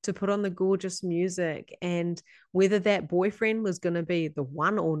meal, to put on the gorgeous music. And whether that boyfriend was going to be the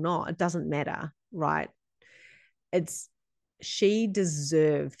one or not, it doesn't matter, right? She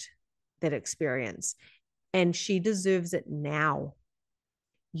deserved that experience, and she deserves it now.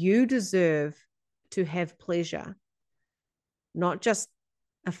 You deserve to have pleasure, not just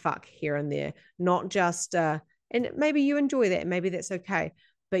a fuck here and there, not just, and maybe you enjoy that, maybe that's okay,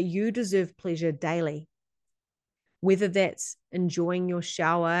 but you deserve pleasure daily. Whether that's enjoying your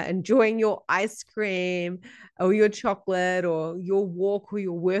shower, enjoying your ice cream or your chocolate or your walk or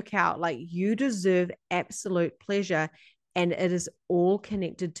your workout, like you deserve absolute pleasure. And it is all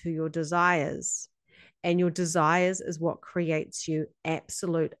connected to your desires. And your desires is what creates you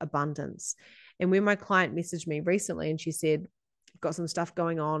absolute abundance. And when my client messaged me recently and she said, I've got some stuff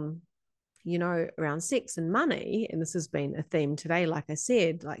going on, around sex and money, and this has been a theme today, like I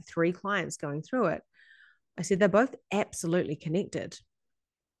said, like 3 clients going through it. I said, they're both absolutely connected.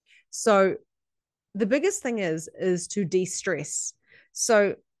 So the biggest thing is to de-stress.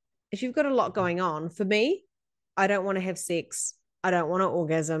 So if you've got a lot going on, for me, I don't want to have sex. I don't want to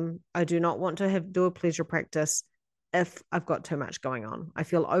orgasm. I do not want to do a pleasure practice if I've got too much going on. I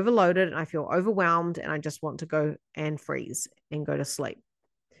feel overloaded and I feel overwhelmed and I just want to go and freeze and go to sleep.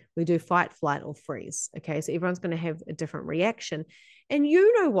 We do fight, flight, or freeze. Okay. So everyone's going to have a different reaction. And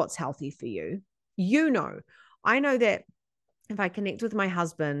you know what's healthy for you. I know that if I connect with my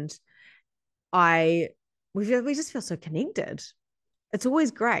husband, we just feel so connected. It's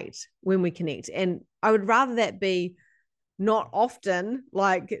always great when we connect. And I would rather that be not often,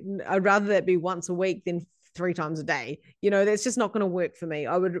 like I'd rather that be once a week than 3 times a day. That's just not going to work for me.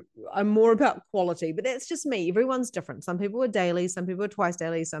 I'm more about quality, but that's just me. Everyone's different. Some people are daily, some people are twice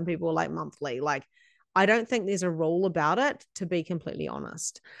daily, some people are like monthly. Like, I don't think there's a rule about it, to be completely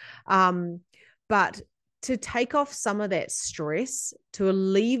honest. But to take off some of that stress, to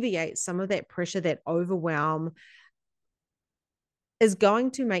alleviate some of that pressure, that overwhelm, is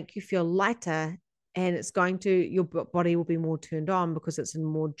going to make you feel lighter, and your body will be more turned on because it's in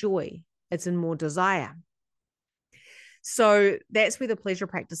more joy, it's in more desire. So that's where the pleasure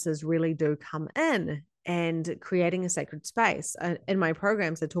practices really do come in, and creating a sacred space. In my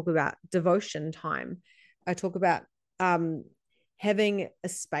programs, I talk about devotion time. I talk about having a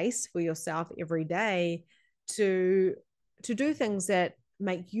space for yourself every day to do things that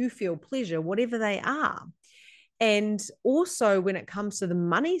make you feel pleasure, whatever they are. And also when it comes to the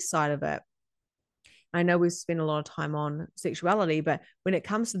money side of it, I know we've spent a lot of time on sexuality, but when it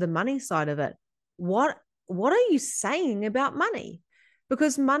comes to the money side of it, what are you saying about money?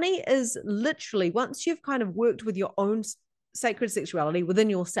 Because money is literally, once you've kind of worked with your own sacred sexuality within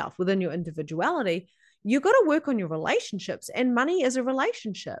yourself, within your individuality, you've got to work on your relationships, and money is a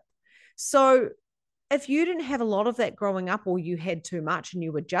relationship. So if you didn't have a lot of that growing up, or you had too much and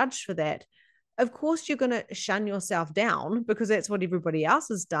you were judged for that, of course you're going to shun yourself down because that's what everybody else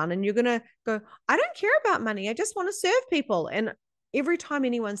has done. And you're going to go, I don't care about money. I just want to serve people. And every time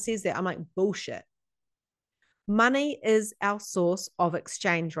anyone says that, I'm like, bullshit. Money is our source of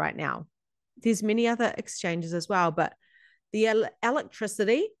exchange right now. There's many other exchanges as well, but the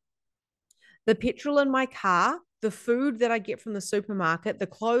electricity, the petrol in my car, the food that I get from the supermarket, the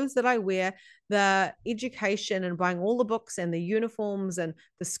clothes that I wear, the education and buying all the books and the uniforms and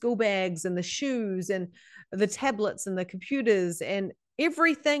the school bags and the shoes and the tablets and the computers and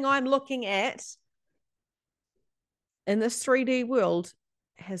everything I'm looking at in this 3D world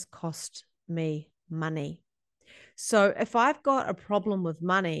has cost me money. So if I've got a problem with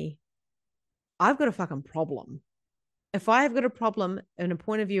money, I've got a fucking problem. If I have got a problem in a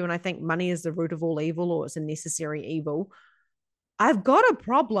point of view and I think money is the root of all evil, or it's a necessary evil, I've got a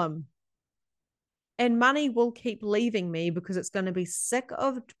problem. And money will keep leaving me because it's going to be sick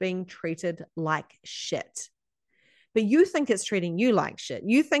of being treated like shit. But you think it's treating you like shit.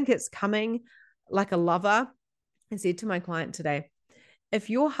 You think it's coming like a lover. I said to my client today, if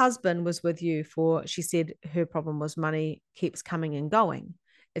your husband was with you she said her problem was money keeps coming and going.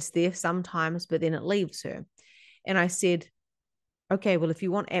 It's there sometimes, but then it leaves her. And I said, okay, well, if you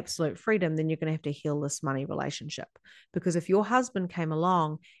want absolute freedom, then you're going to have to heal this money relationship. Because if your husband came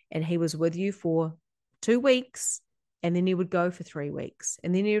along and he was with you for 2 weeks, and then he would go for 3 weeks,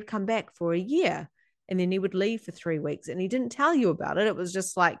 and then he would come back for a year, and then he would leave for 3 weeks, and he didn't tell you about it, it was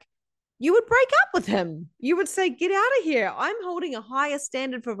just like, you would break up with him. You would say, get out of here. I'm holding a higher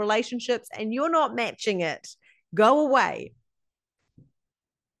standard for relationships and you're not matching it. Go away.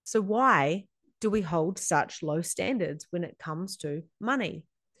 So why do we hold such low standards when it comes to money?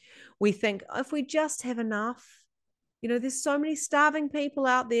 We think, if we just have enough, there's so many starving people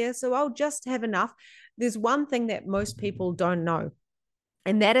out there, so I'll just have enough. There's one thing that most people don't know,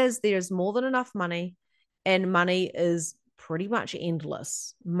 and that is there's more than enough money, and money is pretty much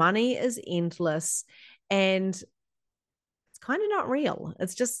endless. Money is endless, and it's kind of not real.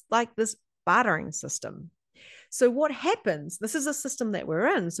 It's just like this bartering system. So what happens? This is a system that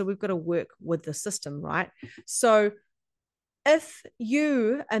we're in. So we've got to work with the system, right? So if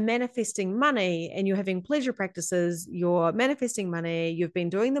you are manifesting money and you're having pleasure practices, you're manifesting money, you've been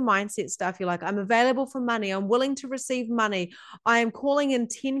doing the mindset stuff, you're like, I'm available for money, I'm willing to receive money, I am calling in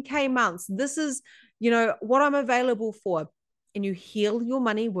 10K months. This is, what I'm available for. And you heal your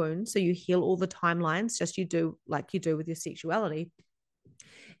money wound. So you heal all the timelines, just you do like you do with your sexuality.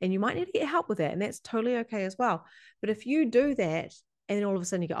 And you might need to get help with that. And that's totally okay as well. But if you do that, and then all of a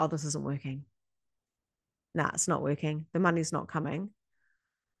sudden you go, oh, this isn't working. Nah, it's not working. The money's not coming.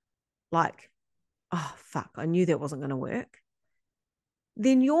 Like, oh, fuck, I knew that wasn't going to work.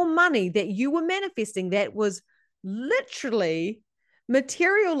 Then your money that you were manifesting, that was literally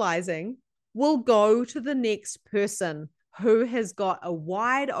materializing, will go to the next person who has got a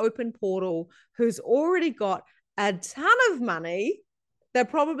wide open portal, who's already got a ton of money. They're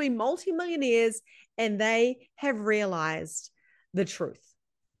probably multimillionaires, and they have realized the truth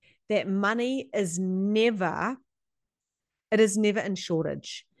that money is never in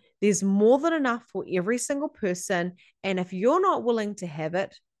shortage. There's more than enough for every single person. And if you're not willing to have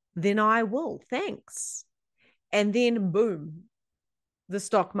it, then I will. Thanks. And then boom, the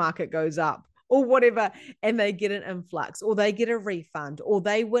stock market goes up or whatever, and they get an influx or they get a refund or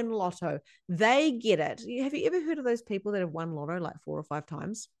they win lotto. They get it. Have you ever heard of those people that have won lotto like 4 or 5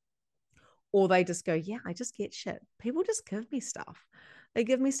 times? Or they just go, yeah, I just get shit. People just give me stuff. They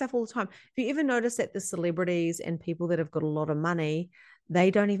give me stuff all the time. Have you ever noticed that the celebrities and people that have got a lot of money,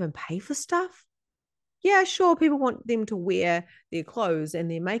 they don't even pay for stuff? Yeah, sure, people want them to wear their clothes and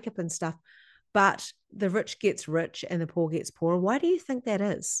their makeup and stuff, but the rich gets rich and the poor gets poorer. Why do you think that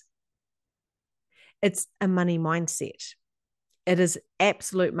is? It's a money mindset. It is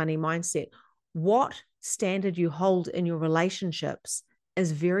absolute money mindset. What standard you hold in your relationships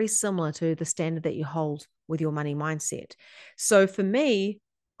is very similar to the standard that you hold with your money mindset. So for me,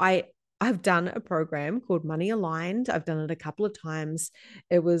 I've done a program called Money Aligned. I've done it a couple of times.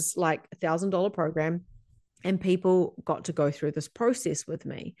 It was like $1,000 program, and people got to go through this process with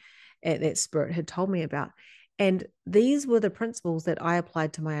me that Spirit had told me about. And these were the principles that I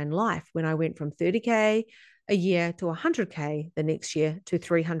applied to my own life when I went from 30K a year to 100K the next year to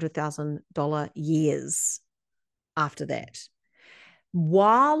 $300,000 years after that.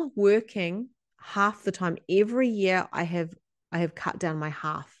 While working half the time, every year I have cut down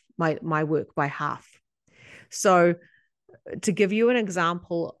my work by half. So to give you an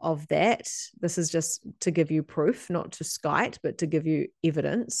example of that, this is just to give you proof, not to skite, but to give you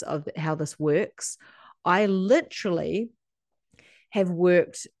evidence of how this works. I literally have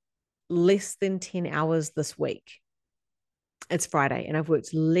worked less than 10 hours this week. It's Friday, and I've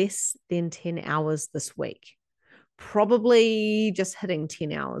worked less than 10 hours this week, probably just hitting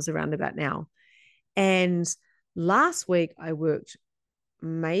 10 hours around about now. And last week I worked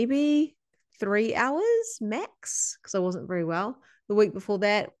maybe 3 hours max because I wasn't very well. The week before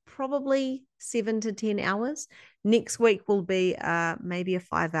that, probably 7 to 10 hours. Next week will be maybe a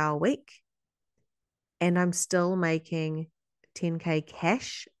 5-hour week. And I'm still making 10K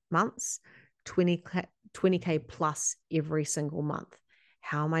cash months, 20K plus every single month.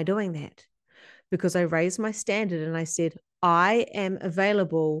 How am I doing that? Because I raised my standard and I said, I am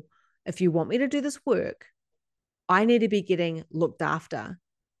available. If you want me to do this work, I need to be getting looked after,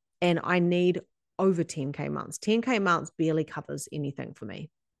 and I need over 10K months. 10K months barely covers anything for me.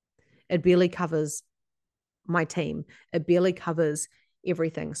 It barely covers my team. It barely covers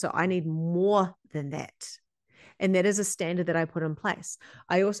everything. So I need more than that. And that is a standard that I put in place.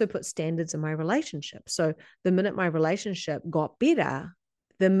 I also put standards in my relationship. So the minute my relationship got better,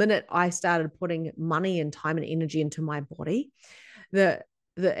 the minute I started putting money and time and energy into my body,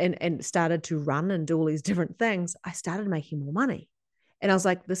 and started to run and do all these different things, I started making more money. And I was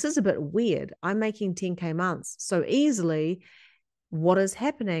like, this is a bit weird. I'm making 10K months so easily. What is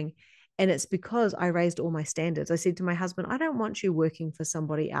happening? And it's because I raised all my standards. I said to my husband, I don't want you working for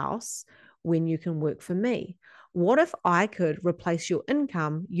somebody else when you can work for me. What if I could replace your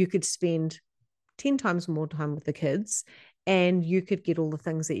income? You could spend 10 times more time with the kids, and you could get all the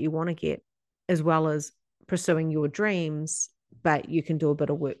things that you want to get, as well as pursuing your dreams, but you can do a bit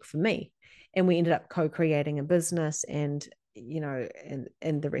of work for me. And we ended up co-creating a business, and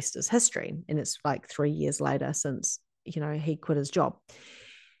and the rest is history. And it's like 3 years later since he quit his job,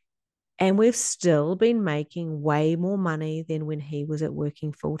 and we've still been making way more money than when he was at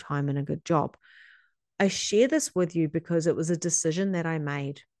working full-time in a good job. I share this with you because it was a decision that I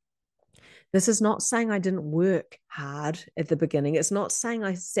made. This is not saying I didn't work hard at the beginning. It's not saying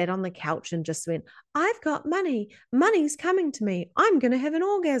I sat on the couch and just went, I've got money. Money's coming to me. I'm going to have an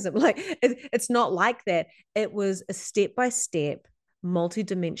orgasm. Like it's not like that. It was a step-by-step,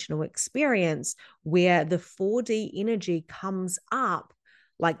 multi-dimensional experience where the 4D energy comes up,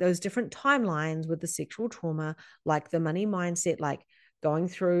 like those different timelines with the sexual trauma, like the money mindset, like going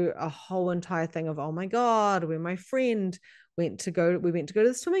through a whole entire thing of, oh my God, when my friend we went to go to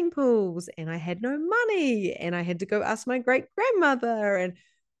the swimming pools and I had no money and I had to go ask my great grandmother, and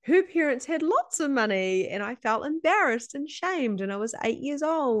her parents had lots of money, and I felt embarrassed and shamed, and I was 8 years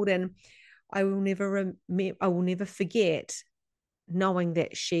old, and I will never forget knowing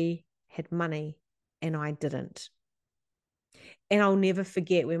that she had money and I didn't. And I'll never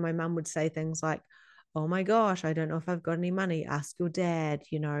forget when my mum would say things like, oh my gosh, I don't know if I've got any money. Ask your dad,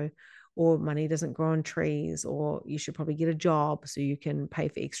 or money doesn't grow on trees, or you should probably get a job so you can pay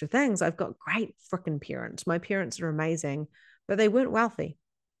for extra things. I've got great freaking parents. My parents are amazing, but they weren't wealthy.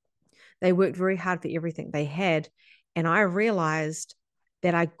 They worked very hard for everything they had. And I realized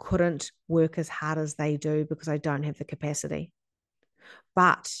that I couldn't work as hard as they do because I don't have the capacity.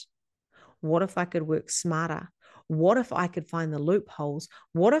 But what if I could work smarter? What if I could find the loopholes?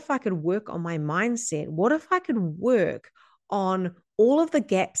 What if I could work on my mindset? What if I could work on all of the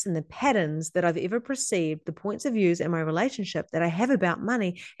gaps and the patterns that I've ever perceived, the points of views in my relationship that I have about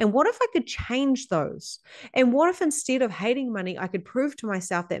money? And what if I could change those? And what if instead of hating money, I could prove to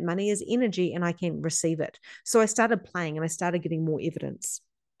myself that money is energy and I can receive it? So I started playing and I started getting more evidence.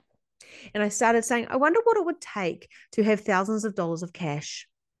 And I started saying, I wonder what it would take to have thousands of dollars of cash.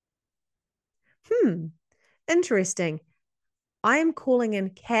 Interesting. I am calling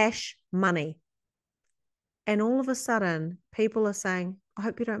in cash money. And all of a sudden, people are saying, I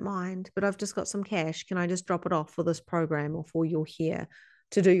hope you don't mind, but I've just got some cash. Can I just drop it off for this program or for your hair,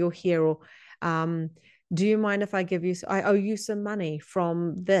 to do your hair? Or do you mind if I give you, I owe you some money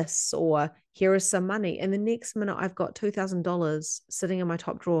from this, or here is some money. And the next minute, I've got $2,000 sitting in my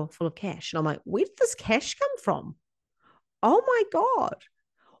top drawer full of cash. And I'm like, where did this cash come from? Oh my God.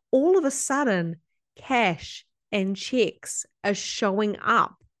 All of a sudden, cash and checks are showing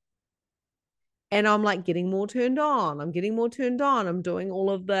up. And I'm like getting more turned on. I'm getting more turned on. I'm doing all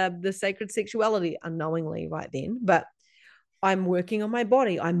of the sacred sexuality unknowingly right then. But I'm working on my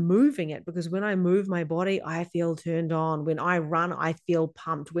body. I'm moving it, because when I move my body, I feel turned on. When I run, I feel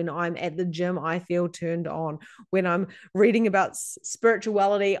pumped. When I'm at the gym, I feel turned on. When I'm reading about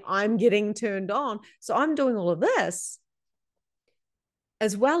spirituality, I'm getting turned on. So I'm doing all of this,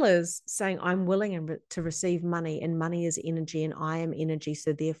 as well as saying I'm willing to receive money, and money is energy and I am energy.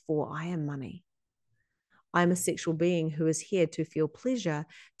 So therefore I am money. I'm a sexual being who is here to feel pleasure,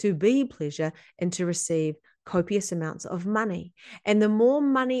 to be pleasure, and to receive copious amounts of money. And the more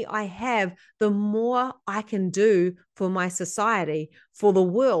money I have, the more I can do for my society, for the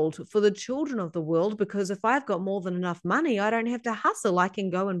world, for the children of the world, because if I've got more than enough money, I don't have to hustle. I can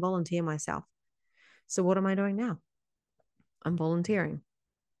go and volunteer myself. So what am I doing now? I'm volunteering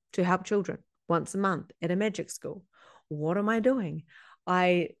to help children once a month at a magic school. What am I doing?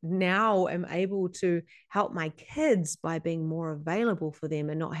 I now am able to help my kids by being more available for them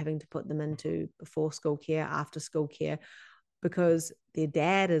and not having to put them into before school care, after school care, because their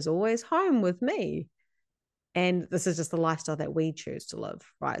dad is always home with me. And this is just the lifestyle that we choose to live,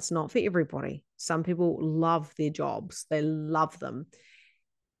 right? It's not for everybody. Some people love their jobs, they love them.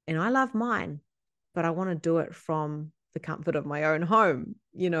 And I love mine, but I want to do it from the comfort of my own home.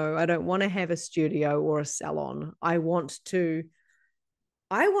 I don't want to have a studio or a salon. I want to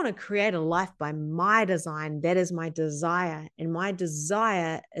create a life by my design. That is my desire. And my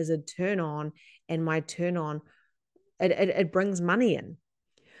desire is a turn on, and my turn on, it brings money in.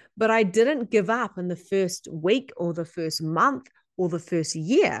 But I didn't give up in the first week or the first month or the first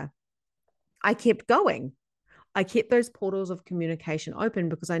year. I kept going. I kept those portals of communication open,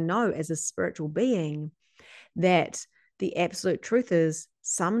 because I know as a spiritual being that the absolute truth is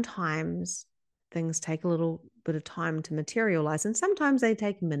sometimes things take a little bit of time to materialize, and sometimes they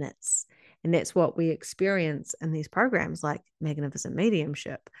take minutes. And that's what we experience in these programs like Magnificent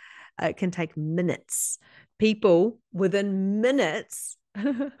Mediumship. It can take minutes. People within minutes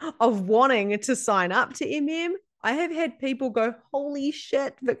of wanting to sign up to MM, I have had people go, holy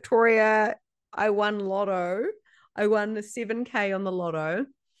shit, Victoria, I won lotto. I won the 7K on the lotto.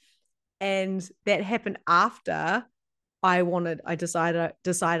 And that happened after I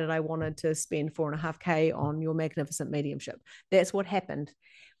decided I wanted to spend 4.5K on your Magnificent Mediumship. That's what happened.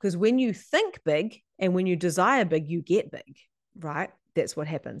 Because when you think big and when you desire big, you get big, right? That's what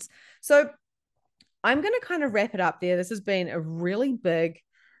happens. So I'm going to kind of wrap it up there. This has been a really big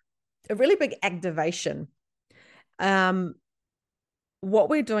a really big activation. What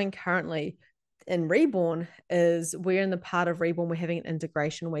we're doing currently in Reborn is we're in the part of Reborn, we're having an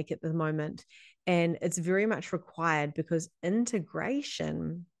integration week at the moment. And it's very much required because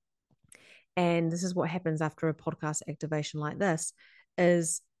integration, and this is what happens after a podcast activation like this,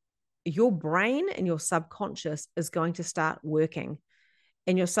 is your brain and your subconscious is going to start working.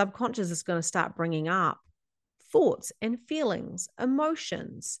 And your subconscious is going to start bringing up thoughts and feelings,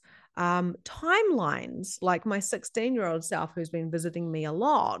 emotions, timelines, like my 16-year-old self who's been visiting me a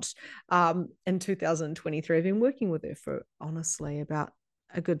lot in 2023. I've been working with her for honestly about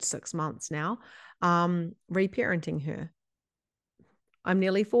a good 6 months now, reparenting her. I'm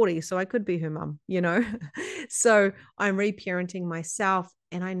nearly 40, so I could be her mum, So I'm reparenting myself,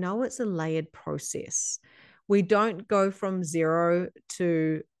 and I know it's a layered process. We don't go from 0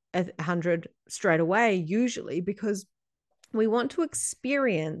 to 100 straight away, usually, because we want to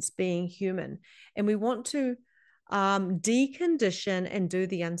experience being human, and we want to decondition and do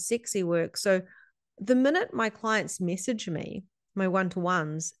the unsexy work. So the minute my clients message me, my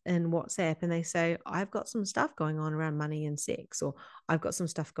one-to-ones in WhatsApp, and they say, I've got some stuff going on around money and sex, or I've got some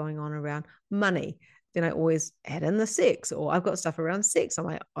stuff going on around money, then I always add in the sex, or I've got stuff around sex. I'm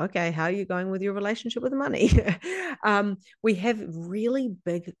like, okay, how are you going with your relationship with money? We have really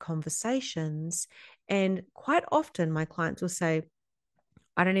big conversations. And quite often my clients will say,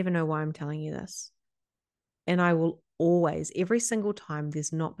 I don't even know why I'm telling you this. And I will always, every single time,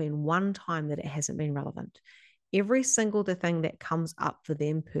 there's not been one time that it hasn't been relevant. Every single thing that comes up for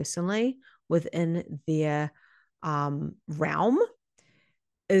them personally within their realm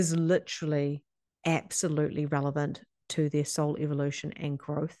is literally absolutely relevant to their soul evolution and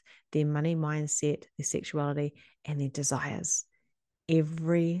growth, their money mindset, their sexuality, and their desires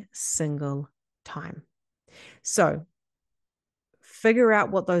every single time. So figure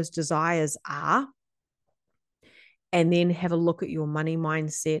out what those desires are, and then have a look at your money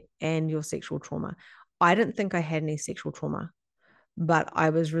mindset and your sexual trauma. I didn't think I had any sexual trauma, but I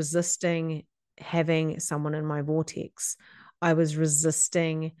was resisting having someone in my vortex. I was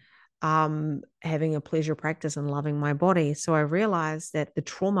resisting having a pleasure practice and loving my body. So I realized that the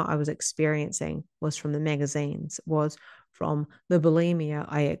trauma I was experiencing was from the magazines, was from the bulimia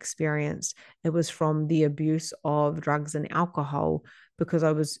I experienced. It was from the abuse of drugs and alcohol, because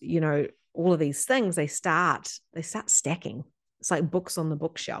I was, all of these things, they start stacking. It's like books on the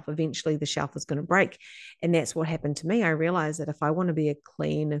bookshelf. Eventually the shelf is going to break. And that's what happened to me. I realized that if I want to be a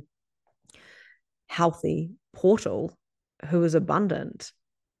clean, healthy portal who is abundant,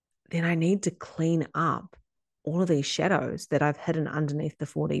 then I need to clean up all of these shadows that I've hidden underneath the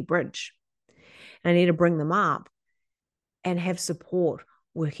 4D bridge. And I need to bring them up and have support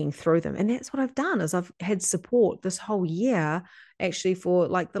working through them. And that's what I've done, is I've had support this whole year, actually, for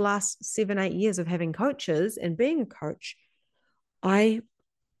like the last 7-8 years of having coaches and being a coach. I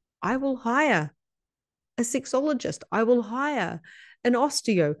will hire a sexologist. I will hire an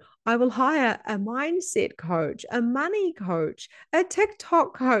osteo. I will hire a mindset coach, a money coach, a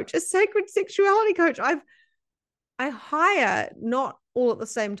TikTok coach, a sacred sexuality coach. I hire, not all at the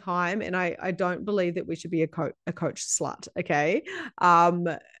same time, and I don't believe that we should be a coach slut. Okay.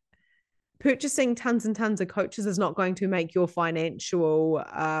 Purchasing tons and tons of coaches is not going to make your financial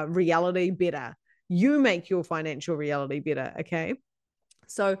reality better. You make your financial reality better. Okay.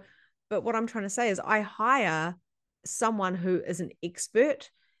 So, but what I'm trying to say is I hire someone who is an expert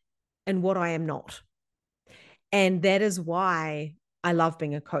in what I am not. And that is why I love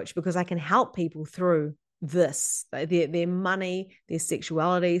being a coach, because I can help people through this, their money, their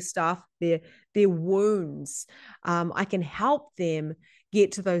sexuality stuff, their wounds. I can help them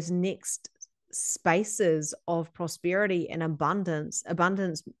get to those next spaces of prosperity and abundance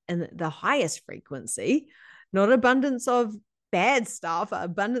in the highest frequency, not abundance of bad stuff,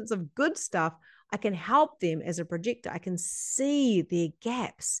 abundance of good stuff. I can help them as a projector. I can see their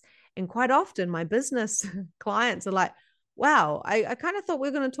gaps. And quite often my business clients are like, wow, I kind of thought we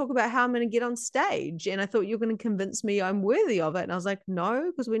were going to talk about how I'm going to get on stage. And I thought you were going to convince me I'm worthy of it. And I was like,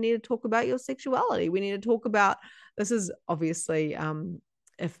 no, because we need to talk about your sexuality. We need to talk about, this is obviously,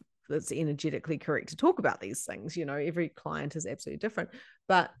 if it's energetically correct to talk about these things, every client is absolutely different.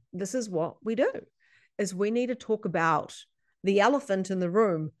 But this is what we do, is we need to talk about the elephant in the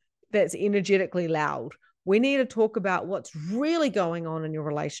room that's energetically loud. We need to talk about what's really going on in your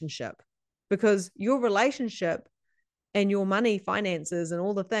relationship, because your relationship and your money, finances, and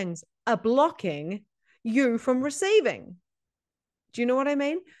all the things are blocking you from receiving. Do you know what I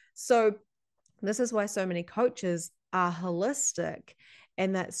mean? So this is why so many coaches are holistic.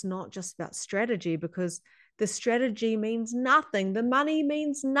 And that's not just about strategy, because The strategy means nothing. The money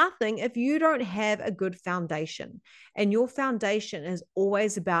means nothing if you don't have a good foundation. And your foundation is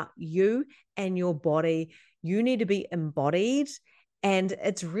always about you and your body. You need to be embodied. And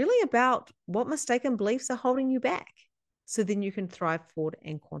it's really about what mistaken beliefs are holding you back. So then you can thrive forward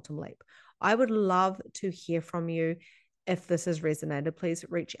and quantum leap. I would love to hear from you. If this has resonated, please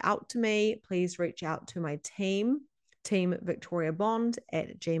reach out to me. Please reach out to my team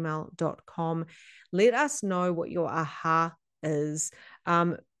victoriabond@gmail.com. Let us know what your aha is.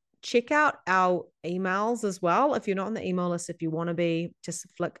 Check out our emails as well. If you're not on the email list, if you want to be, just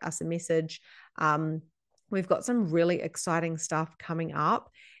flick us a message. We've got some really exciting stuff coming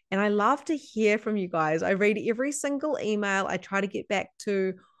up. And I love to hear from you guys. I read every single email. I try to get back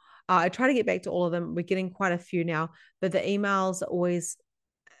to all of them. We're getting quite a few now, but the emails are always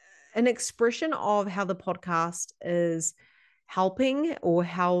an expression of how the podcast is helping, or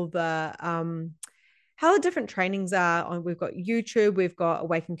how the different trainings are. We've got YouTube, we've got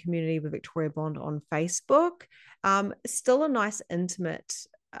Awaken Community with Victoria Bond on Facebook. Still a nice intimate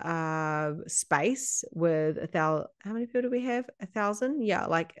space with 1,000. How many people do we have? 1,000? Yeah,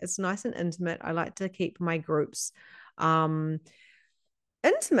 like it's nice and intimate. I like to keep my groups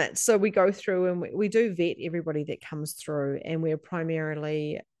intimate. So we go through and we do vet everybody that comes through, and we're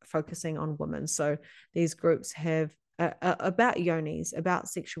primarily focusing on women. So these groups have about yonis, about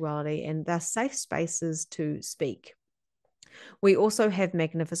sexuality, and they're safe spaces to speak. We also have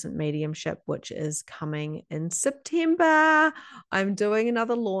Magnificent Mediumship, which is coming in September. I'm doing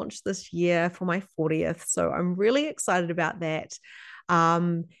another launch this year for my 40th. So I'm really excited about that.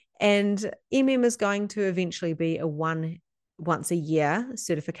 And MM is going to eventually be a once a year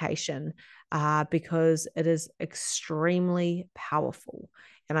certification because it is extremely powerful.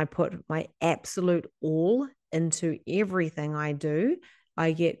 And I put my absolute all into everything I do.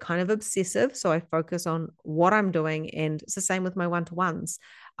 I get kind of obsessive, so I focus on what I'm doing, and it's the same with my one-to-ones.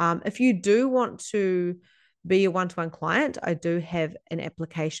 If you do want to be a one-to-one client, I do have an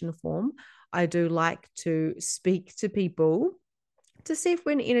application form. I do like to speak to people to see if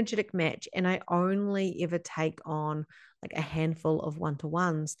we're an energetic match, and I only ever take on like a handful of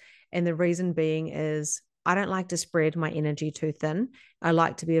one-to-ones. And the reason being is I don't like to spread my energy too thin. I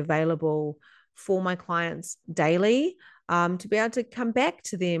like to be available for my clients daily, to be able to come back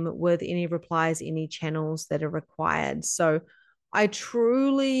to them with any replies, any channels that are required. So I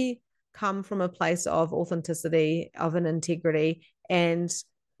truly come from a place of authenticity, of an integrity, and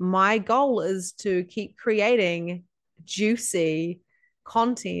my goal is to keep creating juicy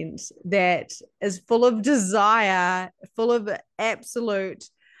content that is full of desire, full of absolute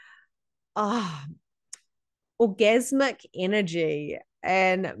orgasmic energy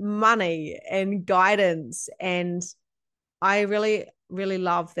and money and guidance. And I really, really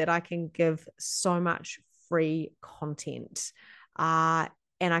love that I can give so much free content. And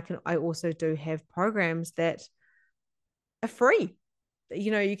I also do have programs that are free. You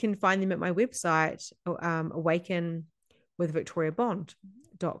know, you can find them at my website,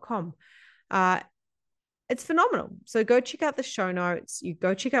 awakenwithvictoriabond.com. It's phenomenal. So go check out the show notes. You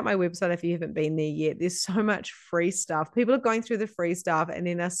go check out my website if you haven't been there yet. There's so much free stuff. People are going through the free stuff and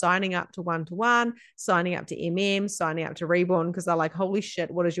then they're signing up to one-to-one, signing up to MM, signing up to Reborn, because they're like, holy shit,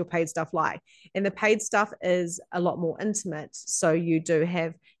 what is your paid stuff like? And the paid stuff is a lot more intimate. So you do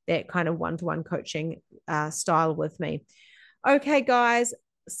have that kind of one-to-one coaching style with me. Okay, guys,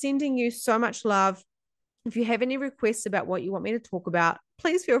 sending you so much love. If you have any requests about what you want me to talk about,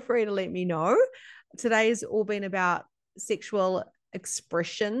 please feel free to let me know. Today's all been about sexual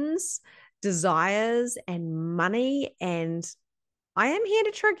expressions, desires, and money. And I am here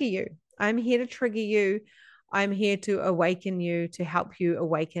to trigger you. I'm here to trigger you. I'm here to awaken you, to help you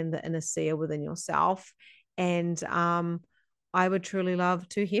awaken the inner seer within yourself. And I would truly love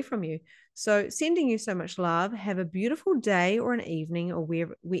to hear from you. So sending you so much love. Have a beautiful day or an evening, or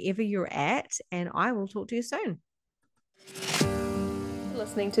wherever you're at. And I will talk to you soon.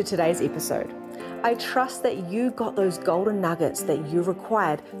 Listening to today's episode. I trust that you got those golden nuggets that you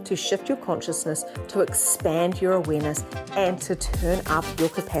required to shift your consciousness, to expand your awareness, and to turn up your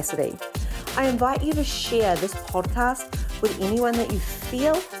capacity. I invite you to share this podcast with anyone that you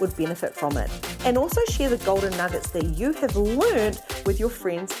feel would benefit from it. And also share the golden nuggets that you have learned with your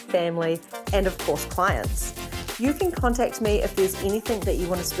friends, family, and of course, clients. You can contact me if there's anything that you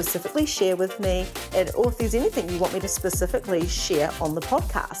want to specifically share with me, or if there's anything you want me to specifically share on the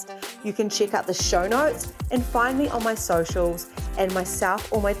podcast. You can check out the show notes and find me on my socials, and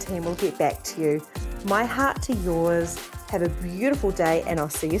myself or my team will get back to you. My heart to yours. Have a beautiful day, and I'll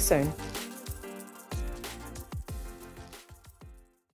see you soon.